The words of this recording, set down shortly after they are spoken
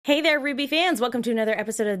Hey there, RWBY fans! Welcome to another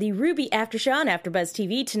episode of the RWBY AfterShow on AfterBuzz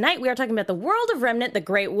TV. Tonight we are talking about the world of Remnant, the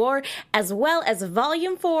Great War, as well as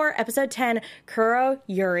Volume 4, Episode 10, Kuro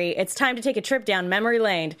Yuri. It's time to take a trip down memory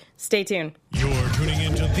lane. Stay tuned. You're tuning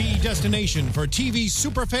into the destination for TV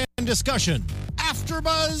superfan discussion,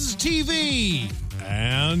 AfterBuzz TV.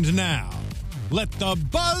 And now, let the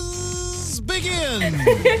buzz begin!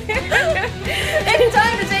 It's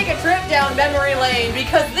time to take a trip down memory lane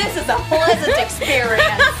because this is a pleasant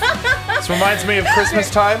experience. This reminds me of Christmas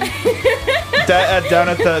time down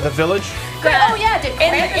at the village. Oh yeah, did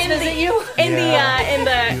Krampus visit you?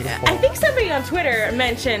 I think somebody on Twitter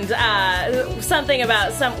mentioned something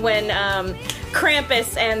about when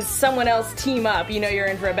Krampus and someone else team up. You know you're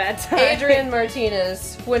in for a bad time. Adrian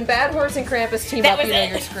Martinez. When Bad Horse and Krampus team up, you know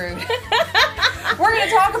you're screwed. We're going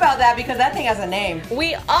to talk about that because that thing has a name.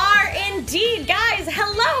 We are indeed, guys.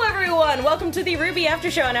 Hello, everyone. Welcome to the RWBY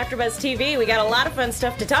After Show on AfterBuzz TV. We got a lot of fun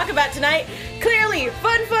stuff to talk about tonight. Clearly,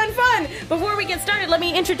 fun. Before we get started, let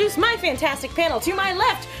me introduce my fantastic panel. To my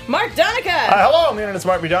left, Mark Donica. Hello, I'm it's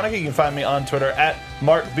Mark B. Donica. You can find me on Twitter at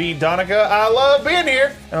Mark B. Donica. I love being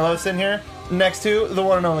here, and I love sitting here next to the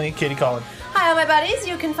one and only Katie Collin. Hi, all my buddies.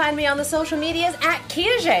 You can find me on the social medias at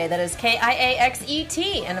Kiaxet. That is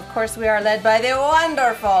Kiaxet. And of course, we are led by the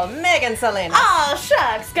wonderful Megan Salinas. Oh,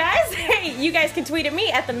 shucks, guys. Hey, you guys can tweet at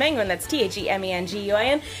me at the Menguin. That's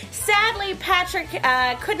TheMenguin. Sadly, Patrick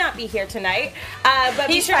could not be here tonight. But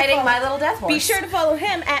he's fighting my little death horse. Be sure to follow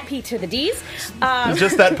him at P to the D's.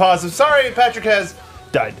 Just that pause of, sorry, Patrick has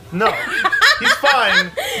died. No, he's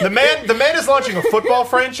fine. The man is launching a football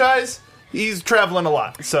franchise. He's traveling a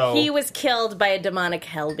lot, so... He was killed by a demonic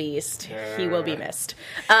hell beast. He will be missed.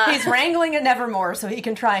 He's wrangling a Nevermore so he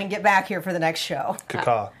can try and get back here for the next show.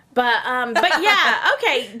 Caca. But yeah,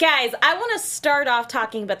 okay, guys, I want to start off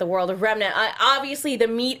talking about the world of Remnant. Obviously, the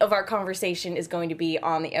meat of our conversation is going to be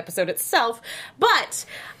on the episode itself, but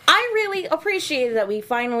I really appreciated that we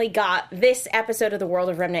finally got this episode of the world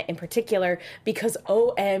of Remnant in particular, because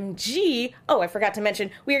OMG, I forgot to mention,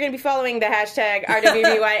 we are going to be following the hashtag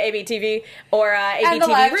RWBY ABTV or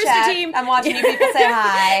ABTV Rooster chat. Team. I'm watching you people say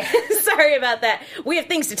hi. Sorry about that. We have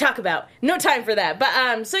things to talk about. No time for that.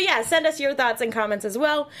 But, so yeah, send us your thoughts and comments as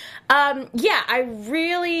well. Yeah, I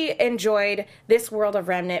really enjoyed this world of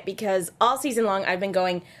Remnant because all season long I've been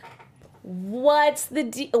going, what's the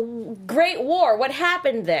Great War? What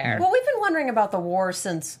happened there? Well, we've been wondering about the war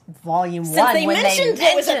since Volume 1. Since they mentioned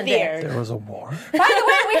it was up there. There was a war. By the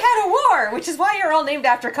way, we had a war, which is why you're all named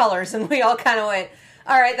after colors, and we all kind of went,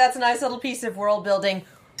 all right, that's a nice little piece of world building.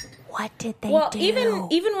 What did they do? Well,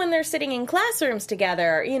 even when they're sitting in classrooms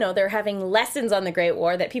together, you know, they're having lessons on the Great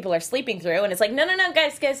War that people are sleeping through, and it's like, no,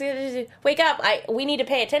 guys, wake up. We need to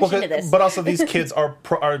pay attention to this. But also, these kids are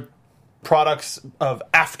products of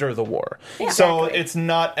after the war. Yeah, so exactly.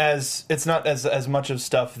 it's not as much of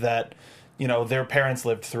stuff that, you know, their parents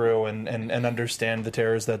lived through and understand the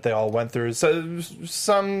terrors that they all went through. So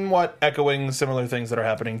somewhat echoing similar things that are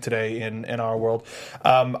happening today in our world.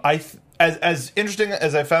 As interesting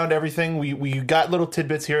as I found everything, we got little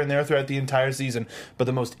tidbits here and there throughout the entire season. But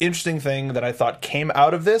the most interesting thing that I thought came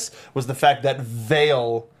out of this was the fact that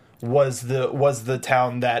Vale was the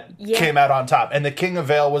town that came out on top, and the King of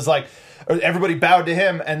Vale was like, everybody bowed to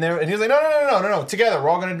him, and he was like, no, together, we're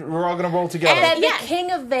all gonna roll together. And the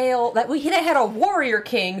King of Vale, they had a warrior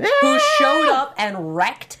king who showed up and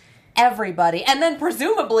wrecked everybody, and then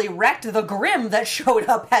presumably wrecked the Grimm that showed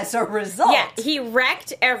up as a result. Yeah, he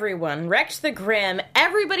wrecked everyone, wrecked the Grimm,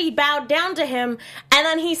 everybody bowed down to him, and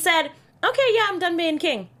then he said, okay, yeah, I'm done being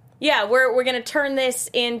king. Yeah, we're going to turn this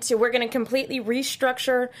into, we're going to completely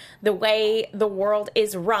restructure the way the world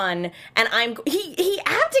is run, and he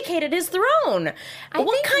abdicated his throne.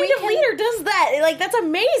 What kind of leader does that? Like, that's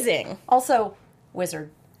amazing. Also,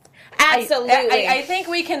 wizard. Absolutely. I think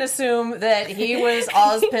we can assume that he was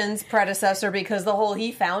Ozpin's predecessor because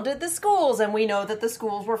he founded the schools, and we know that the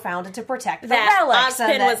schools were founded to protect the relics.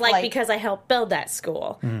 Ozpin was like, because I helped build that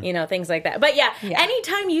school. You know, things like that. But yeah,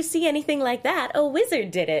 anytime you see anything like that, a wizard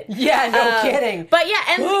did it. Yeah, no kidding. But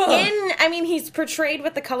yeah, and he's portrayed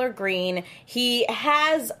with the color green. He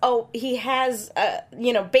has,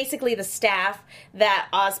 basically the staff that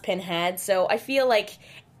Ozpin had. So I feel like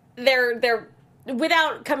they're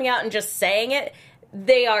without coming out and just saying it,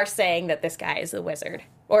 they are saying that this guy is the wizard.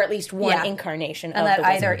 Or at least one incarnation of the wizard. And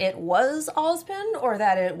that either it was Ozpin or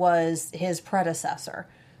that it was his predecessor.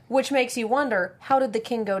 Which makes you wonder, how did the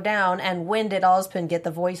king go down and when did Ozpin get the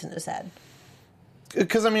voice in his head?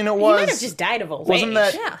 Because, it was... He might have just died of old age.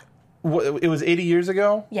 Yeah. it was 80 years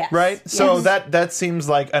ago, Yes. right? So Yes. that seems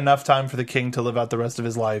like enough time for the king to live out the rest of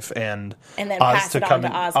his life and then Oz pass it on to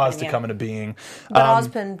Ozpin, Oz to yeah. come into being. But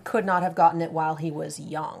Ozpin could not have gotten it while he was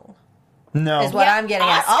young. No, Is what I'm getting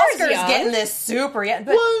at. Oscar's young. getting this super young.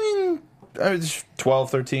 But well, I mean, I was 12,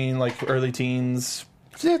 13, like early teens.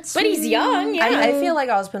 But he's young, yeah. I feel like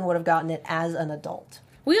Ozpin would have gotten it as an adult.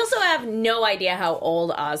 We also have no idea how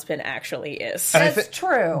old Ozpin actually is. And I That's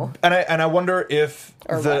true. And I wonder if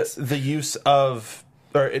Or was. the use of,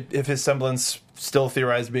 or if his semblance, still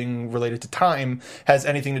theorized being related to time, has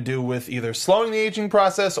anything to do with either slowing the aging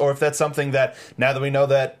process, or if that's something that, now that we know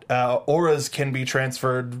that auras can be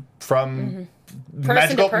transferred from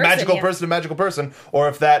magical person to magical person, or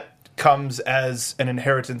if that comes as an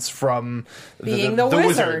inheritance from Being the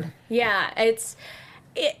wizard. Yeah,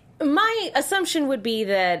 my assumption would be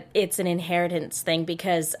that it's an inheritance thing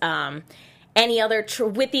because any other,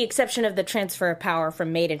 with the exception of the transfer of power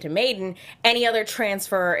from maiden to maiden, any other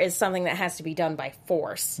transfer is something that has to be done by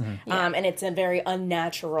force, and it's a very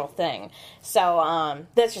unnatural thing. So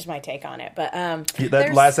that's just my take on it. But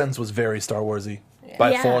that last sentence was very Star Warsy.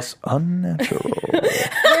 By Yeah. force, unnatural.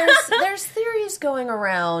 There's theories going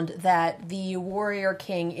around that the warrior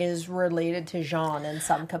king is related to Jean in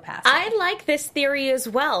some capacity. I like this theory as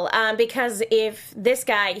well, because if this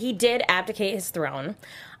guy, he did abdicate his throne,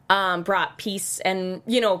 brought peace to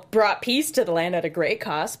the land at a great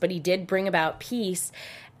cost, but he did bring about peace.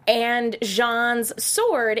 And Jean's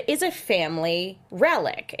sword is a family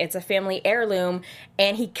relic. It's a family heirloom,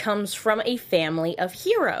 and he comes from a family of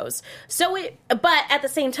heroes. But at the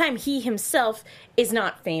same time, he himself is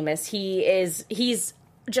not famous. He's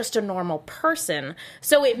just a normal person.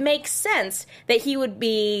 So it makes sense that he would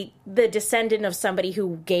be the descendant of somebody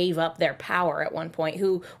who gave up their power at one point,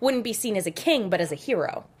 who wouldn't be seen as a king, but as a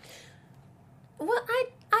hero. Well, I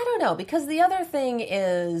don't know, because the other thing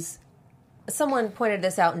is, someone pointed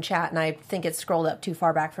this out in chat, and I think it scrolled up too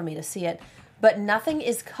far back for me to see it, but nothing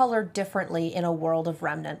is colored differently in a world of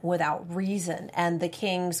Remnant without reason, and the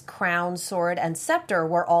king's crown, sword, and scepter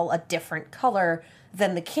were all a different color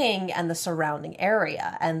than the king and the surrounding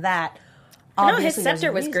area, and that obviously... No, his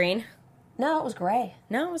scepter was green. No, it was gray.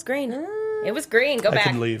 No, it was green. It was green. Go back.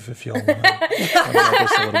 I can leave if y'all want to help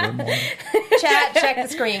us a little bit more. Chat, check the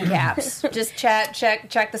screen caps. Just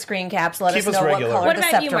check the screen caps. Let Keep us us know regular. what color What the about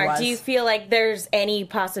scepter you, Mark? was. Do you feel like there's any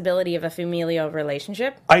possibility of a familial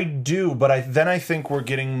relationship? I do, but I think we're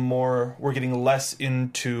getting less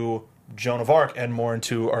into Joan of Arc and more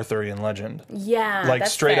into Arthurian legend. Yeah, Like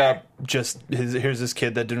that's straight fair. up, just here's this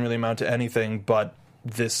kid that didn't really amount to anything, but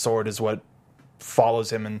this sword is what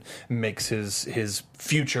follows him and makes his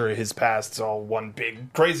future, his past, all one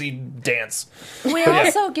big crazy dance. We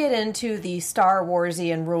also get into the Star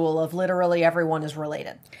Warsian rule of literally everyone is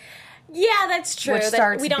related. Yeah, that's true. Which That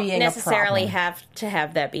starts we don't being a necessarily problem. have to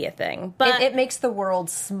have that be a thing. But It makes the world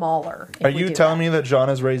smaller. if Are we you do telling that. me that John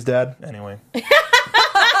is Ray's dad? Anyway.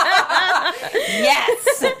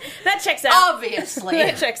 Yes, that checks out. obviously.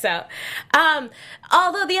 That checks out.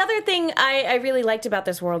 Although the other thing I really liked about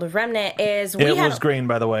this world of Remnant is It was green,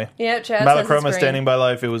 by the way. Yeah, Chad says it's Malachroma green. standing by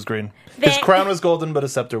life, it was green. His They- crown was golden, but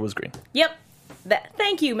his scepter was green. Yep.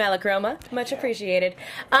 Thank you, Malachroma. Much appreciated.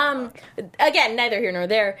 Again, neither here nor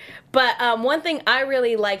there. But one thing I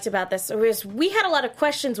really liked about this was we had a lot of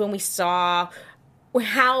questions when we saw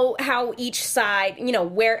how each side,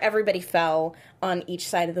 where everybody fell on each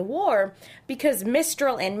side of the war, because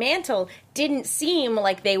Mistral and Mantle didn't seem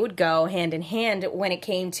like they would go hand in hand when it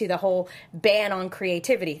came to the whole ban on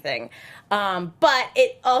creativity thing. But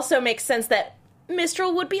it also makes sense that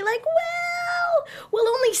Mistral would be like, we'll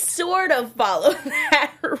only sort of follow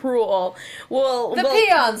that rule. The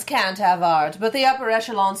peons can't have art, but the upper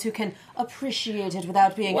echelons who can appreciate it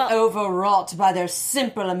without being overwrought by their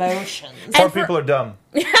simple emotions. Poor people are dumb.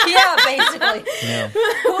 Yeah, basically. Yeah.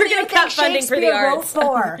 Who We're do you gonna think cut funding for the Shakespeare wrote arts.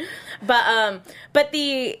 for? But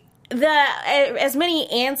the as many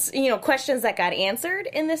questions that got answered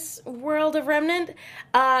in this world of Remnant,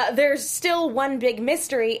 there's still one big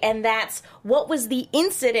mystery, and that's what was the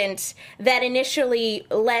incident that initially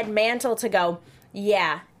led Mantle to go,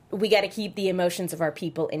 yeah, we got to keep the emotions of our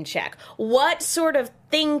people in check. What sort of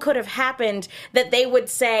thing could have happened that they would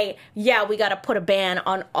say, yeah, we got to put a ban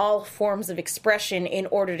on all forms of expression in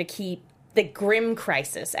order to keep the Grimm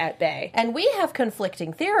crisis at bay? And we have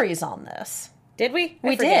conflicting theories on this. Did we?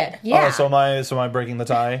 We did. Yeah. Oh, so am I breaking the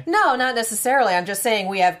tie? No, not necessarily. I'm just saying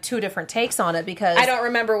we have two different takes on it because I don't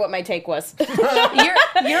remember what my take was.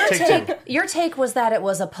 your take was that it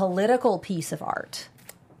was a political piece of art.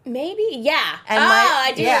 Maybe, yeah. And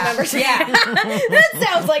I do yeah. remember. Yeah, that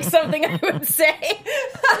sounds like something I would say.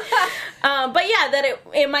 But yeah, that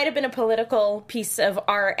it might have been a political piece of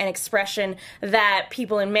art and expression that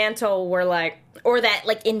people in Mantle were like, or that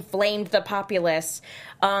like inflamed the populace,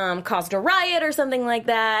 caused a riot or something like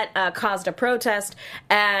that, caused a protest,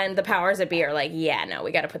 and the powers that be are like, yeah, no,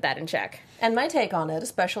 we got to put that in check. And my take on it,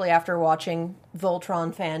 especially after watching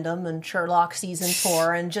Voltron fandom and Sherlock season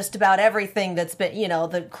 4 and just about everything that's been,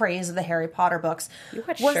 the craze of the Harry Potter books,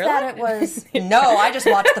 was Sherlock? That it was... No, I just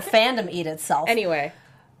watched the fandom eat itself. Anyway.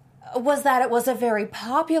 Was that it was a very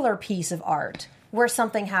popular piece of art where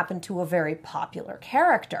something happened to a very popular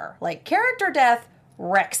character. Like, character death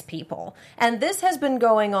wrecks people. And this has been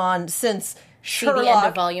going on since Sherlock... the end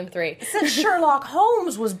of Volume 3. Since Sherlock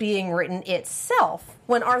Holmes was being written itself.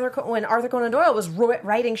 When Arthur Conan Doyle was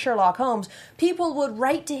writing Sherlock Holmes, people would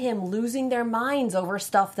write to him losing their minds over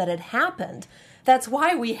stuff that had happened. That's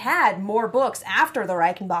why we had more books after the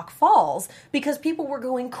Reichenbach Falls, because people were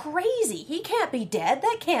going crazy. He can't be dead.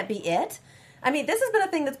 That can't be it. I mean, this has been a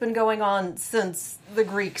thing that's been going on since the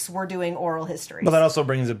Greeks were doing oral history. But that also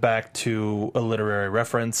brings it back to a literary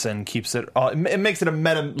reference and keeps it... It makes it a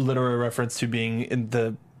meta-literary reference to being in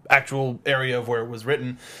the actual area of where it was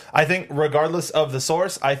written. I think regardless of the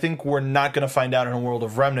source, I think we're not going to find out in a world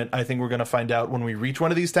of Remnant. I think we're going to find out when we reach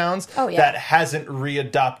one of these towns that hasn't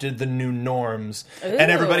readopted the new norms. Ooh.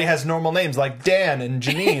 And everybody has normal names like Dan and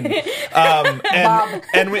Janine.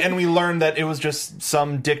 And we learned that it was just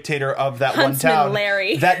some dictator of that Huntsman one town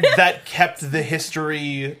Larry. that kept the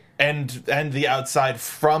history and the outside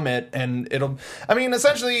from it, and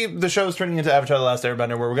essentially the show's turning into Avatar: The Last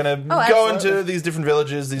Airbender, where we're going to go into these different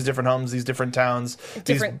villages, these different homes, these different towns,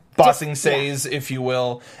 these bossing says, if you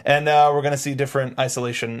will, and we're going to see different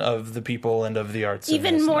isolation of the people and of the arts.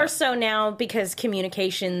 Even more so now, because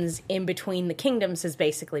communications in between the kingdoms has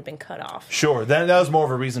basically been cut off. Sure, that was more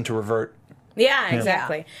of a reason to revert. Yeah,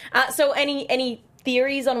 exactly. So any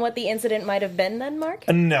theories on what the incident might have been then, Mark?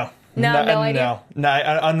 No. No idea?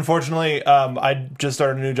 No. Unfortunately, I just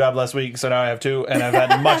started a new job last week, so now I have 2, and I've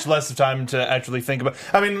had much less time to actually think about...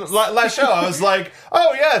 I mean, last show, I was like,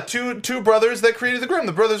 oh yeah, two brothers that created the Grimm,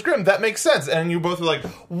 the Brothers Grimm, that makes sense. And you both were like,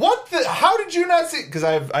 what the... How did you not see... Because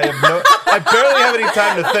I barely have any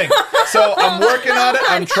time to think. So I'm working on it.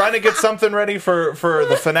 I'm trying to get something ready for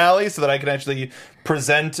the finale so that I can actually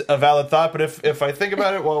present a valid thought. But if I think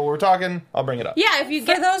about it while we're talking, I'll bring it up. Yeah,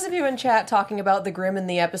 For those of you in chat talking about the Grimm in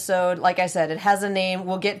the episode, like I said, it has a name.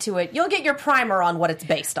 We'll get to it. You'll get your primer on what it's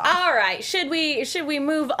based on. All right. Should we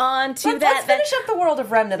move on to Let's finish up the world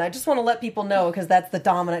of Remnant. I just want to let people know, because that's the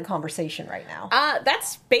dominant conversation right now.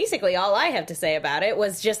 That's basically all I have to say about it.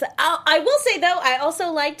 Was just I will say though, I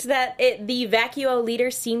also liked that the Vacuo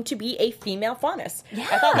leader seemed to be a female faunus. Yeah.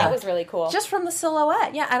 I thought that was really cool. Just from the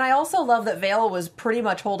silhouette, yeah. And I also love that Vale was pretty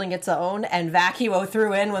much holding its own, and Vacuo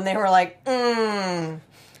threw in when they were like,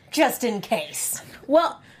 just in case.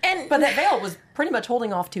 Well, but that Vale was pretty much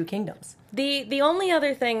holding off 2 kingdoms. The only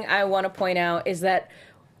other thing I want to point out is that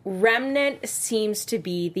Remnant seems to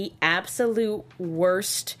be the absolute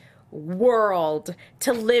worst world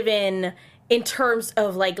to live in terms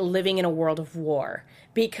of like living in a world of war.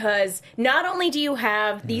 Because not only do you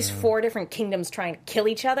have these 4 different kingdoms trying to kill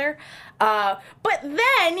each other, but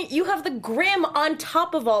then you have the Grimm on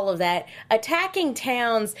top of all of that, attacking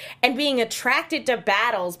towns and being attracted to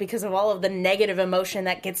battles because of all of the negative emotion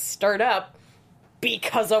that gets stirred up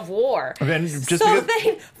because of war. They'd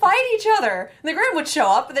fight each other. The Grimm would show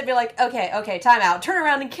up, and they'd be like, okay, time out. Turn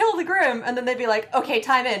around and kill the Grimm. And then they'd be like, okay,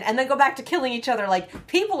 time in. And then go back to killing each other. Like,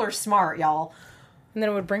 people are smart, y'all. And then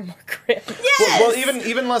it would bring more Grimm. Yes! Well,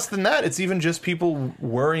 even less than that. It's even just people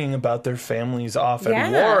worrying about their families off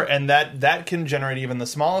at war, and that can generate even the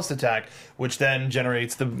smallest attack, which then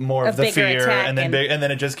generates the more of the fear, and then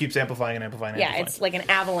it just keeps amplifying and amplifying. Yeah, it's like an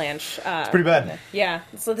avalanche. It's pretty bad. Yeah,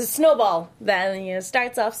 so the snowball then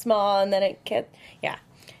starts off small, and then it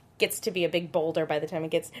gets to be a big boulder by the time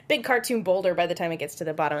it gets big cartoon boulder by the time it gets to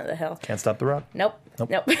the bottom of the hill. Can't stop the rock. Nope.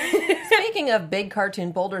 Speaking of big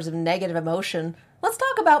cartoon boulders of negative emotion, let's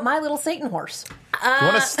talk about My Little Satan Horse. You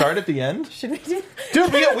want to start at the end? Should we do?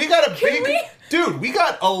 Dude, we got a big... Dude, we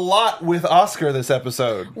got a lot with Oscar this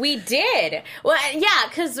episode. We did. Well, yeah,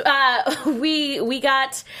 because we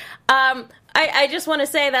got... I just want to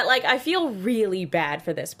say that, like, I feel really bad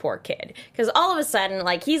for this poor kid. Because all of a sudden,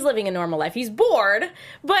 like, he's living a normal life. He's bored,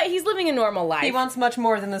 but he's living a normal life. He wants much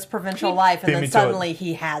more than this provincial life, and then suddenly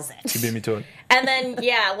he has it. He beat me to it. And then,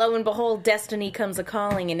 yeah, lo and behold, destiny comes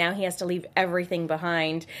a-calling, and now he has to leave everything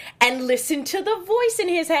behind and listen to the voice in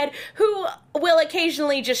his head, who will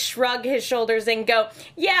occasionally just shrug his shoulders and go,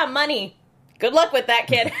 yeah, money. good luck with that,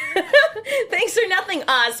 kid. Thanks for nothing,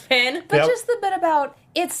 Ozpin. But just the bit about,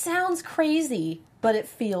 it sounds crazy, but it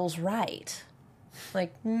feels right.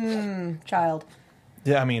 Like, child.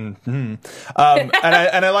 Yeah, I mean, and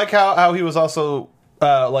I like how he was also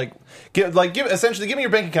give me your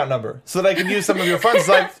bank account number so that I can use some of your funds.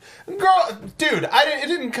 Like, girl, dude, it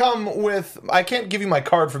didn't come with. I can't give you my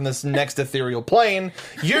card from this next ethereal plane.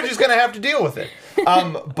 You're just gonna have to deal with it.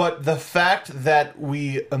 But the fact that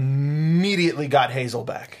we immediately got Hazel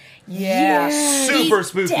back, super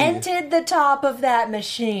spooky. Dented the top of that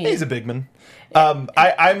machine. He's a big man.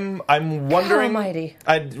 I'm wondering. Almighty.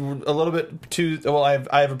 A little bit too. Well,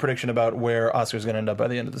 I have a prediction about where Oscar's going to end up by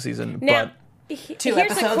the end of the season. Now, but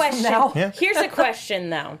here's a question. Now. Here's a question,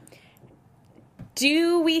 though.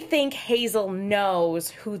 Do we think Hazel knows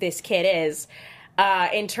who this kid is,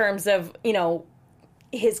 in terms of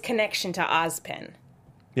his connection to Ozpin?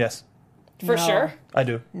 yes, For sure. I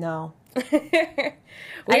do. No.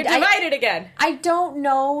 We're divided again. I don't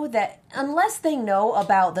know that, unless they know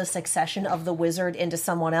about the succession of the wizard into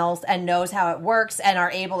someone else and knows how it works and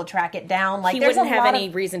are able to track it down. Like, He there's wouldn't a have lot any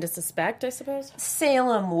of, reason to suspect, I suppose.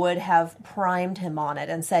 Salem would have primed him on it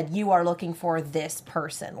and said, you are looking for this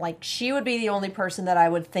person. Like, she would be the only person that I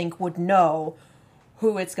would think would know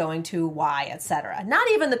who it's going to, why, etc. Not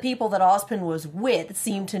even the people that Ozpin was with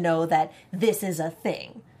seem to know that this is a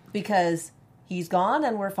thing. Because he's gone,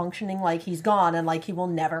 and we're functioning like he's gone, and like he will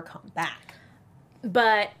never come back.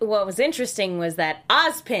 But what was interesting was that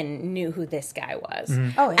Ozpin knew who this guy was.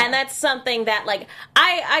 Mm-hmm. Oh, yeah. And that's something that, like,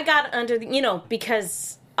 I got under the,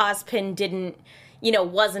 because Ozpin didn't,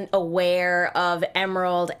 wasn't aware of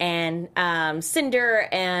Emerald and Cinder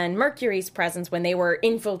and Mercury's presence when they were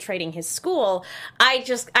infiltrating his school.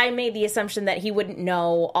 I made the assumption that he wouldn't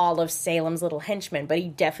know all of Salem's little henchmen, but he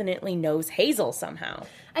definitely knows Hazel somehow.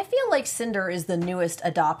 I feel like Cinder is the newest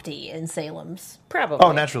adoptee in Salem's Probably.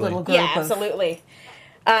 Oh, naturally. little group Yeah, of absolutely.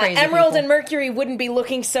 crazy Emerald people. and Mercury wouldn't be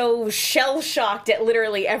looking so shell-shocked at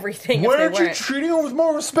literally everything Why if they aren't you weren't. treating her with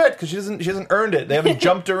more respect? Because she hasn't earned it. They haven't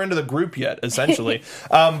jumped her into the group yet, essentially.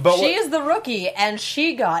 But She is the rookie, and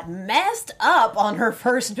she got messed up on her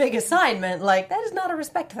first big assignment. Like, that is not a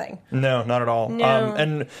respect thing. no, not at all.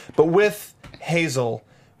 No. But with Hazel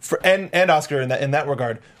and Oscar in that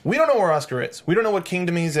regard, we don't know where Oscar is. We don't know what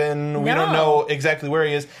kingdom he's in. We don't know exactly where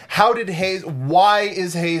he is. Why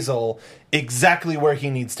is Hazel exactly where he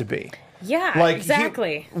needs to be? Yeah,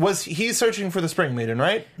 exactly. He's searching for the Spring Maiden,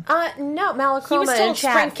 right? No, He was Malachroma told in Spring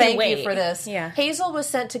chat, can thank wait. you for this. Yeah. Hazel was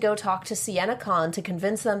sent to go talk to Sienna Khan to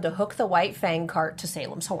convince them to hook the White Fang cart to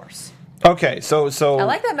Salem's horse. Okay, so I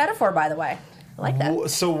like that metaphor, by the way. I like that.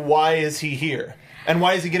 So why is he here? And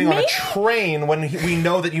why is he getting on a train when we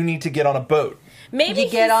know that you need to get on a boat? Maybe You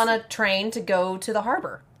get on a train to go to the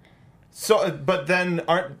harbor. So, but then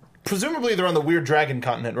presumably they're on the weird dragon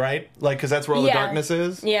continent, right? Like, because that's where all the darkness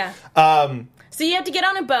is. Yeah. So you have to get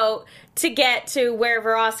on a boat to get to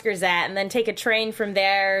wherever Oscar's at, and then take a train from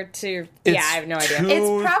there to. I have no idea.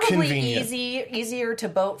 It's probably convenient. easier to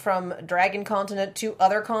boat from Dragon Continent to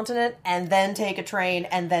other continent, and then take a train,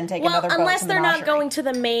 and then take another boat unless to they're not Menagerie. going to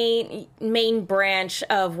the main branch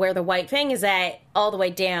of where the White Fang is at, all the way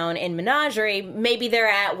down in Menagerie. Maybe they're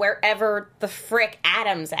at wherever the frick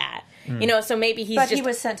Adam's at. So maybe he's But just. he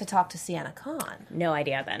was sent to talk to Sienna Khan. No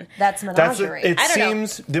idea then. That's Menagerie. It I don't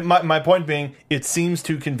seems. My point being, it seems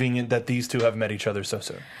too convenient that these two have met each other so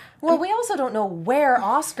soon. Well, we also don't know where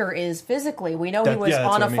Oscar is physically. We know he was that's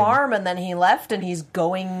on what a I mean. farm, and then he left, and he's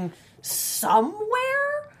going somewhere?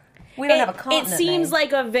 We don't have a continent It seems name.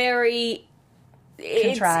 like a very.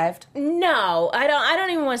 Contrived. No, I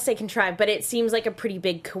don't even want to say contrived, but it seems like a pretty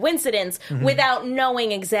big coincidence without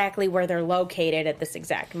knowing exactly where they're located at this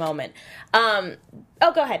exact moment. Go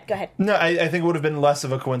ahead. No, I think it would have been less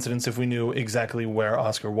of a coincidence if we knew exactly where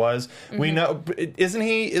Oscar was. We know, isn't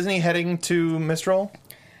he heading to Mistral?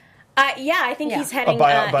 I think he's heading.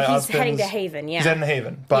 By he's Ozpin's- heading to Haven. Yeah, He's heading to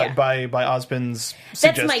Haven by Ozpin's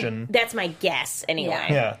suggestion. That's my guess anyway.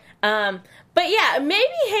 Yeah. But yeah,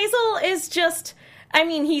 maybe Hazel is just. I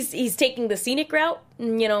mean, he's taking the scenic route.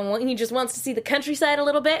 He just wants to see the countryside a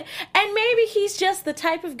little bit, and maybe he's just the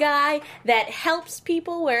type of guy that helps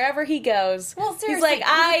people wherever he goes. Well, he's seriously, like,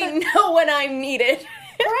 I know when I'm needed.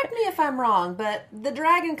 Correct me if I'm wrong, but the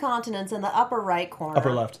Dragon Continent's in the upper right corner.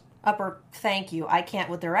 Upper left. Thank you. I can't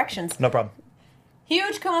with directions. No problem.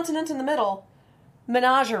 Huge continent in the middle.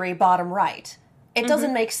 Menagerie bottom right. It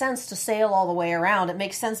doesn't make sense to sail all the way around. It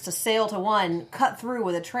makes sense to sail to one, cut through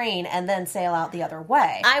with a train, and then sail out the other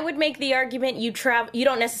way. I would make the argument you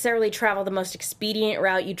don't necessarily travel the most expedient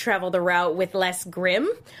route. You travel the route with less grim.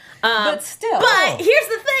 But still. But here's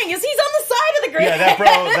the saying is he's on the side of the Grey Yeah, that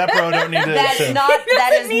bro don't need to...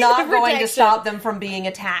 That is need not the going to protection. stop them from being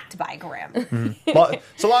attacked by Grimm. Well,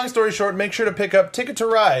 so long story short, make sure to pick up Ticket to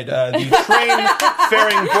Ride, the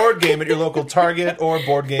train-faring board game at your local Target or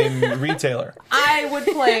board game retailer. I would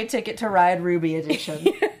play Ticket to Ride RWBY edition.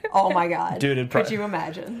 Oh my god. Dude, could you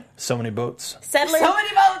imagine? So many boats. So many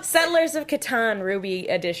votes! Settlers of Catan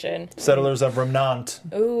RWBY edition. Settlers of Remnant.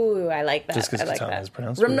 Ooh, I like that. Just because I like Catan that. is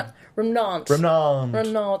pronounced Remnant.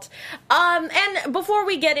 Remnant. And before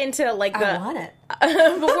we get into like I want it.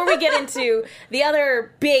 before we get into the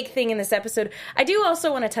other big thing in this episode, I do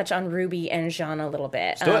also want to touch on RWBY and Jean a little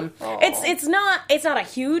bit. It's not a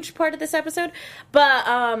huge part of this episode,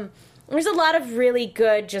 but there's a lot of really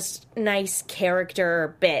good, just nice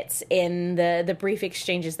character bits in the brief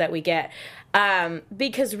exchanges that we get.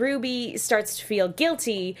 Because RWBY starts to feel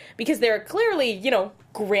guilty because they're clearly,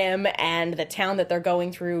 grim, and the town that they're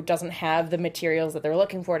going through doesn't have the materials that they're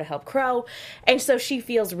looking for to help Crow. And so she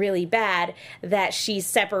feels really bad that she's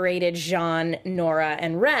separated Jean, Nora,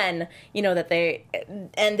 and Ren, that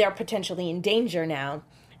they're potentially in danger now.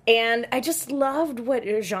 And I just loved what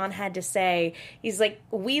Jean had to say. He's like,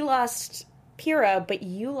 we lost Pyrrha, but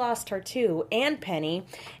you lost her too, and Penny,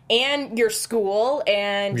 and your school,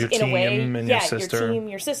 and your in team, a way, and your sister. team,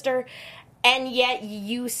 your sister, and yet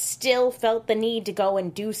you still felt the need to go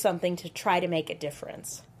and do something to try to make a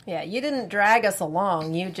difference. Yeah, you didn't drag us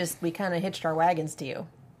along. We kind of hitched our wagons to you.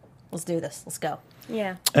 Let's do this. Let's go.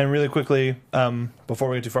 Yeah. And really quickly, before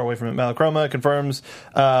we get too far away from it, Malachroma confirms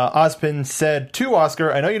Ozpin said to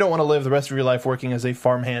Oscar, I know you don't want to live the rest of your life working as a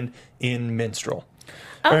farmhand in Minstrel.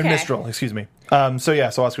 Okay. Or in Mistral, excuse me. So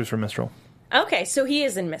Oscar's from Mistral. Okay, so he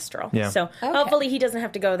is in Mistral. Yeah. So hopefully he doesn't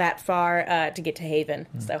have to go that far to get to Haven.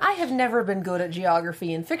 So I have never been good at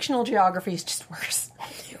geography, and fictional geography is just worse.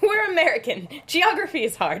 we're American. Geography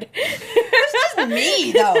is hard. It's just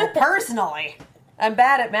me, though, personally. I'm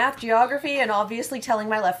bad at math, geography, and obviously telling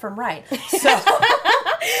my left from right. So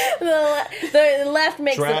the left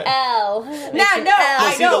makes an L.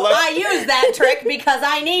 I know. I use that trick because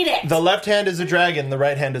I need it. The left hand is a dragon, the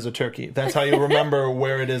right hand is a turkey. That's how you remember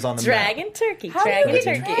where it is on the Dragon, map. turkey. How Dragon, do you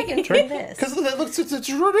turkey. dragon through this? Because it's a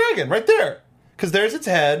dragon right there. Because there's its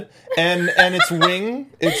head and its wing,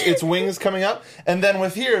 its wings coming up, and then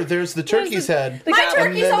with here there's the turkey's head. My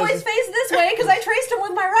turkeys always face this way because I traced them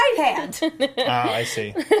with my right hand. Ah, I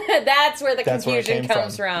see. That's where the That's where it confusion came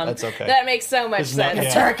comes from. from. That's okay. That makes so much There's no- sense.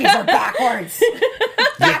 yeah. Turkeys are backwards.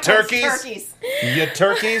 You turkeys? Turkeys. You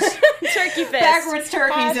turkeys? Turkey fist. Backwards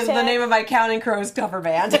turkeys is the Hashtag- name of my Counting Crows cover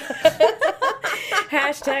band.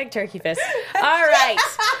 Hashtag turkey fist. All right.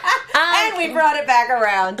 And we brought it back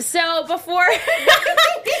around. So before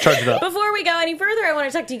Charge it up. before we go any further, I want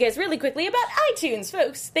to talk to you guys really quickly about iTunes,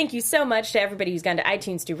 folks. Thank you so much to everybody who's gone to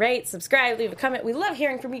iTunes to rate, subscribe, leave a comment. We love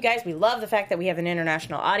hearing from you guys. We love the fact that we have an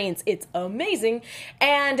international audience. It's amazing.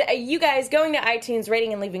 And you guys going to iTunes,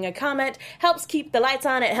 rating and leaving a comment helps keep the lights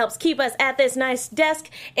on. It helps keep us at this nice desk.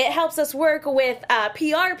 It helps us work with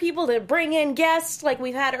PR people to bring in guests like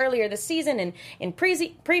we've had earlier this season and in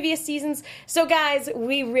previous seasons. So guys,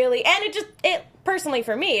 we really, and it personally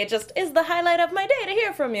for me, it just is the highlight of my day to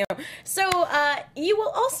hear from you. So you will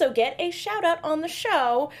also get a shout out on the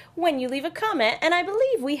show when you leave a comment, and I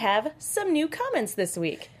believe we have some new comments this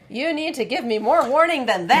week. You need to give me more warning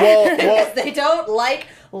than that. Well- because they don't like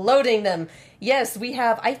loading them. Yes, we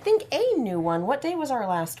have, I think, a new one. What day was our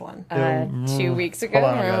last one? 2 weeks ago.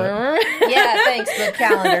 Hold on, I got it. Yeah, thanks for the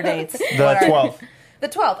calendar dates. The What are- 12th. The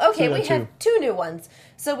 12th. Okay, we two. have two new ones.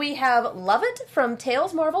 So we have Love It from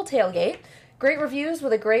Tales Marvel Tailgate. Great reviews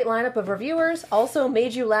with a great lineup of reviewers. Also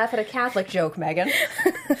made you laugh at a Catholic joke, Megan.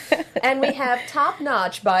 And we have Top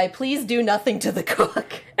Notch by Please Do Nothing to the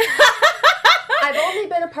Cook. I've only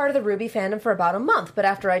been a part of the RWBY fandom for about a month, but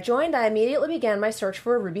after I joined, I immediately began my search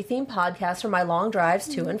for a RWBY-themed podcast for my long drives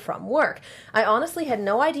to and from work. I honestly had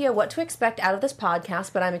no idea what to expect out of this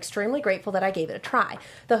podcast, but I'm extremely grateful that I gave it a try.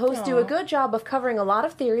 The hosts do a good job of covering a lot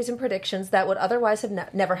of theories and predictions that would otherwise have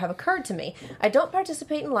never have occurred to me. I don't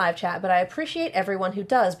participate in live chat, but I appreciate everyone who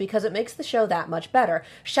does because it makes the show that much better.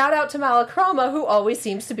 Shout out to Malachroma, who always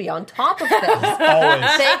seems to be on top of things.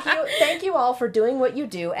 Always. Thank you all for doing what you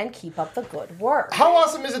do, and keep up the good work. How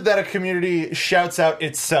awesome is it that a community shouts out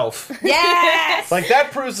itself? Yes! Like,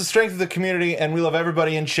 that proves the strength of the community, and we love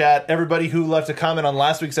everybody in chat. Everybody who left a comment on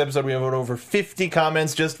last week's episode. We have over 50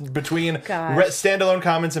 comments just between standalone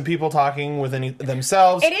comments and people talking within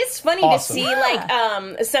themselves. It is funny Awesome. to see,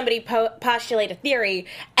 like, somebody postulate a theory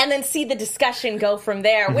and then see the discussion go from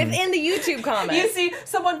there within the YouTube comments. You see,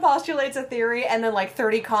 someone postulates a theory, and then like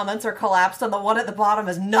 30 comments are collapsed, and the one at the bottom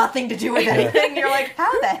has nothing to do with anything. You're like,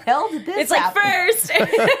 how the hell did this It's like happen? first,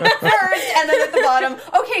 first, and then at the bottom,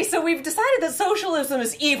 okay, so we've decided that socialism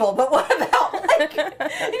is evil, but what about, like,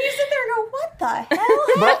 and you sit there and go, what the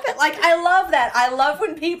hell happened? Like, I love that. I love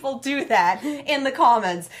when people do that in the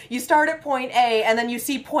comments. You start at point A, and then you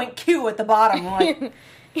see point Q at the bottom. Like,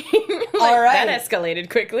 all right. That escalated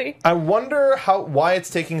quickly. I wonder why it's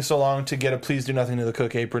taking so long to get a Please Do Nothing to the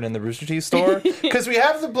Cook apron in the Rooster Teeth store. Because we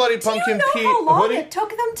have the Bloody Pumpkin Do you know Pete how long hoodie. it took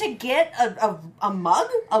them to get a mug?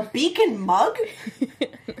 A beacon mug?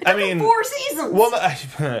 I mean, 4 seasons. Well,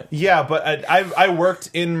 yeah, but I worked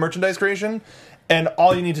in merchandise creation, and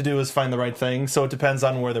all you need to do is find the right thing. So it depends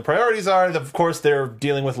on where the priorities are. Of course, they're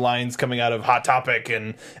dealing with lines coming out of Hot Topic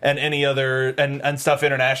and any other and stuff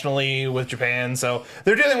internationally with Japan. So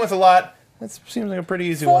they're dealing with a lot. That seems like a pretty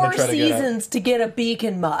easy one to try to get 4 seasons to get a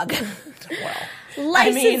beacon mug. Wow.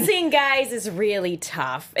 Licensing, guys, is really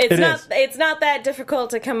tough. It's not that difficult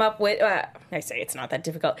to come up with. I say it's not that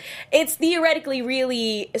difficult. It's theoretically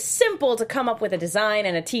really simple to come up with a design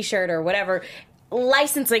and a T-shirt or whatever.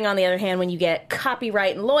 Licensing, on the other hand, when you get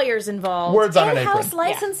copyright and lawyers involved, Words on an apron. In-house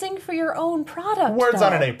licensing for your own product. Words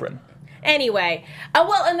on an apron. Anyway,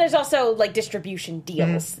 well, and there's also like distribution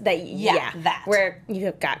deals that where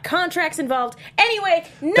you've got contracts involved. Anyway,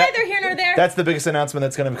 neither here nor there. That's the biggest announcement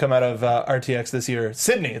that's going to come out of RTX this year.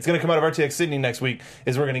 Sydney. It's going to come out of RTX Sydney next week.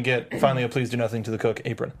 Is we're going to get finally a Please Do Nothing to the Cook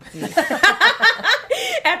apron.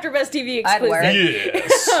 AfterBuzz TV exclusive. I'd wear it.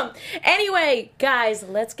 Yes. Anyway, guys,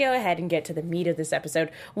 let's go ahead and get to the meat of this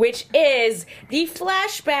episode, which is the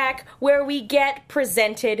flashback where we get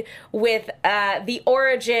presented with the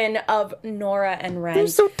origin of Nora and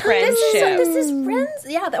Ren's friendship. This is Ren's,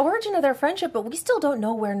 the origin of their friendship, but we still don't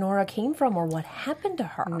know where Nora came from or what happened to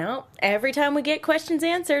her. No, every time we get questions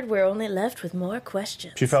answered, we're only left with more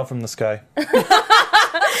questions. She fell from the sky.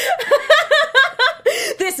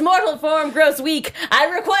 This mortal form grows weak. I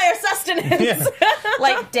require sustenance. Yeah.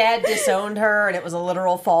 Like, Dad disowned her, and it was a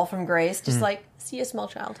literal fall from grace. Just like, see a small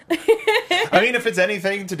child. I mean, if it's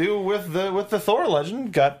anything to do with the Thor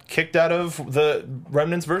legend, got kicked out of the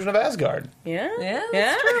Remnant's version of Asgard. Yeah.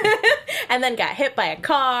 That's true. And then got hit by a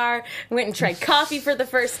car, went and tried coffee for the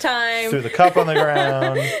first time. Threw the cup on the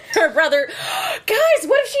ground. Her brother, guys,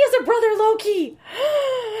 what if she has a brother Loki?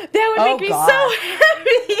 That would make me so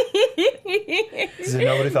happy. Has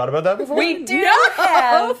nobody thought about that before? We do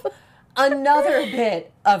have another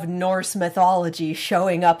bit of Norse mythology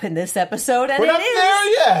showing up in this episode, and We're not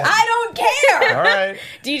there yet. I don't care. All right.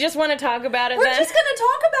 Do you just want to talk about it We're then? just going to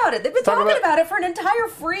talk about it. They've been talking about it for an entire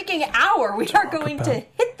freaking hour. We are going to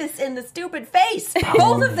hit this in the stupid face.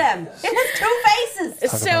 Both of them. It has 2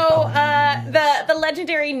 faces. So, the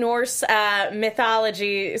legendary Norse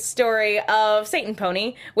mythology story of Satan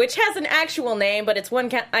Pony, which has an actual name, but it's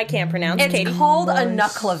one I can't pronounce. It's Katie. called a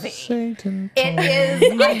Nucklavy. It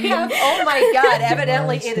is. I have. Oh my god!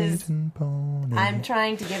 Evidently, it is. I'm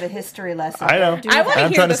trying to give a history lesson. I know. I want to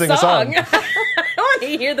hear the sing a song. I want to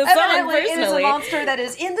hear the song Evidently, personally. it is a monster that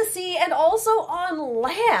is in the sea and also on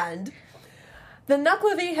land. The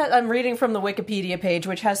Nucklavy I'm reading from the Wikipedia page,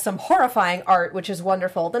 which has some horrifying art, which is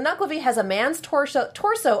wonderful. The Nucklavy has a man's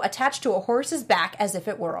torso attached to a horse's back as if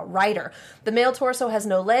it were a rider. The male torso has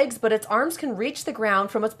no legs, but its arms can reach the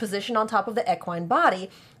ground from its position on top of the equine body,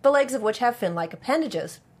 the legs of which have fin-like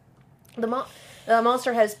appendages. The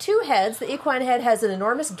monster has 2 heads. The equine head has an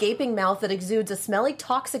enormous gaping mouth that exudes a smelly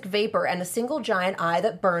toxic vapor and a single giant eye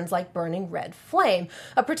that burns like burning red flame.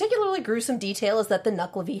 A particularly gruesome detail is that the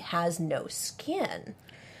Nucklavy has no skin.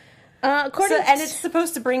 And it's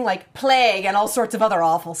supposed to bring, like, plague and all sorts of other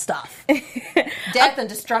awful stuff. Death and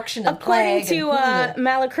destruction and plague. According to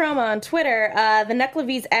Malachroma on Twitter, the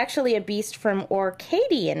Nucklavy is actually a beast from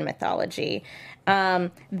Orcadian mythology.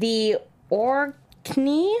 The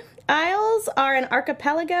Orkney Isles are an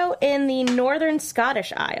archipelago in the northern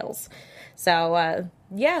Scottish Isles. So,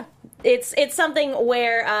 it's something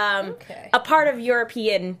where a part of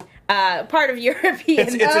European.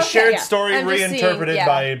 It's a shared story reinterpreted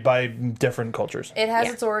by different cultures. It has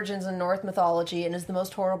its origins in Norse mythology and is the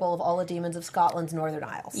most horrible of all the demons of Scotland's Northern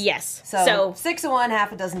Isles. Yes. So 6 of one,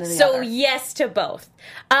 half a dozen of the So other. yes to both.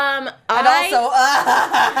 I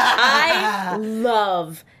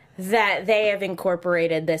love that they have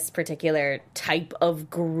incorporated this particular type of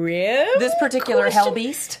grim. This particular hell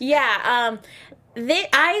beast. Yeah.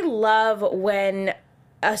 I love when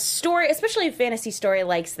a story, especially a fantasy story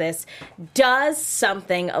like this, does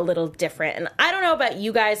something a little different. And I don't know about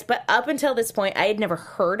you guys, but up until this point, I had never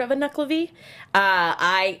heard of a Nucklavy.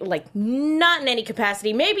 Not in any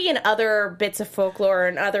capacity, maybe in other bits of folklore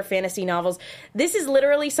and other fantasy novels. This is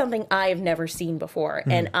literally something I have never seen before.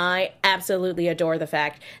 And I absolutely adore the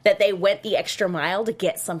fact that they went the extra mile to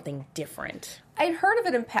get something different. I'd heard of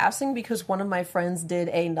it in passing because one of my friends did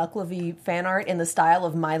a Nucklavy fan art in the style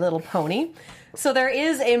of My Little Pony. So there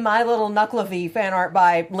is a My Little Nucklavy fan art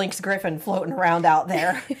by Lynx Griffin floating around out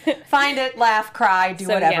there. Find it, laugh, cry, do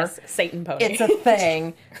whatever. Yes, Satan Pony. It's a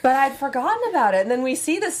thing. But I'd forgotten about it. And then we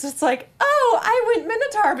see this, it's like, oh, I went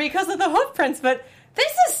Minotaur because of the hoof prints, but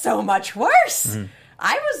this is so much worse. Mm-hmm.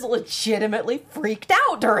 I was legitimately freaked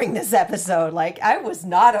out during this episode. Like, I was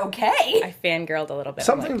not okay. I fangirled a little bit.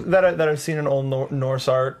 Something that I've seen in old Norse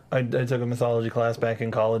art. I took a mythology class back in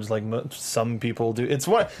college. Like some people do. It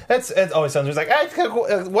always sounds like I took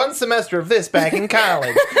one semester of this back in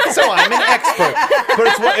college, so I'm an expert.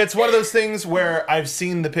 But it's one of those things where I've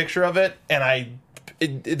seen the picture of it, and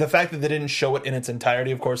the fact that they didn't show it in its entirety.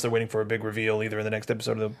 Of course, they're waiting for a big reveal, either in the next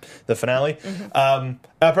episode of the finale. Mm-hmm.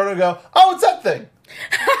 I probably go, oh, it's that thing.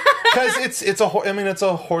 Because it's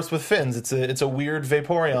a horse with fins. It's a weird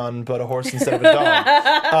Vaporeon, but a horse instead of a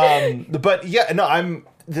dog. But yeah, no,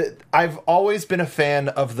 I've always been a fan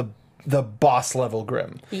of the boss level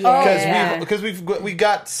Grimm. Because we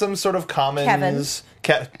got some sort of commons.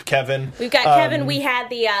 Kevin. We've got Kevin. We had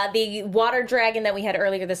the water dragon that we had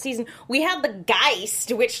earlier this season. We had the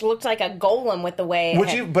Geist, which looked like a golem with the way.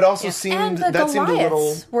 But also seemed that Goliaths seemed a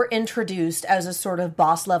little. Were introduced as a sort of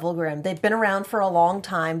boss level Grimm. They've been around for a long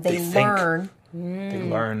time. They learn. They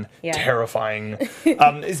learn. Yeah. Terrifying.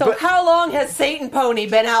 So how long has Satan Pony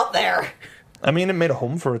been out there? I mean, it made a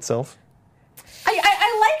home for itself.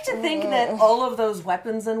 I like to think that all of those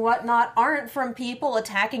weapons and whatnot aren't from people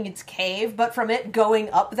attacking its cave, but from it going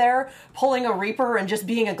up there, pulling a Reaper and just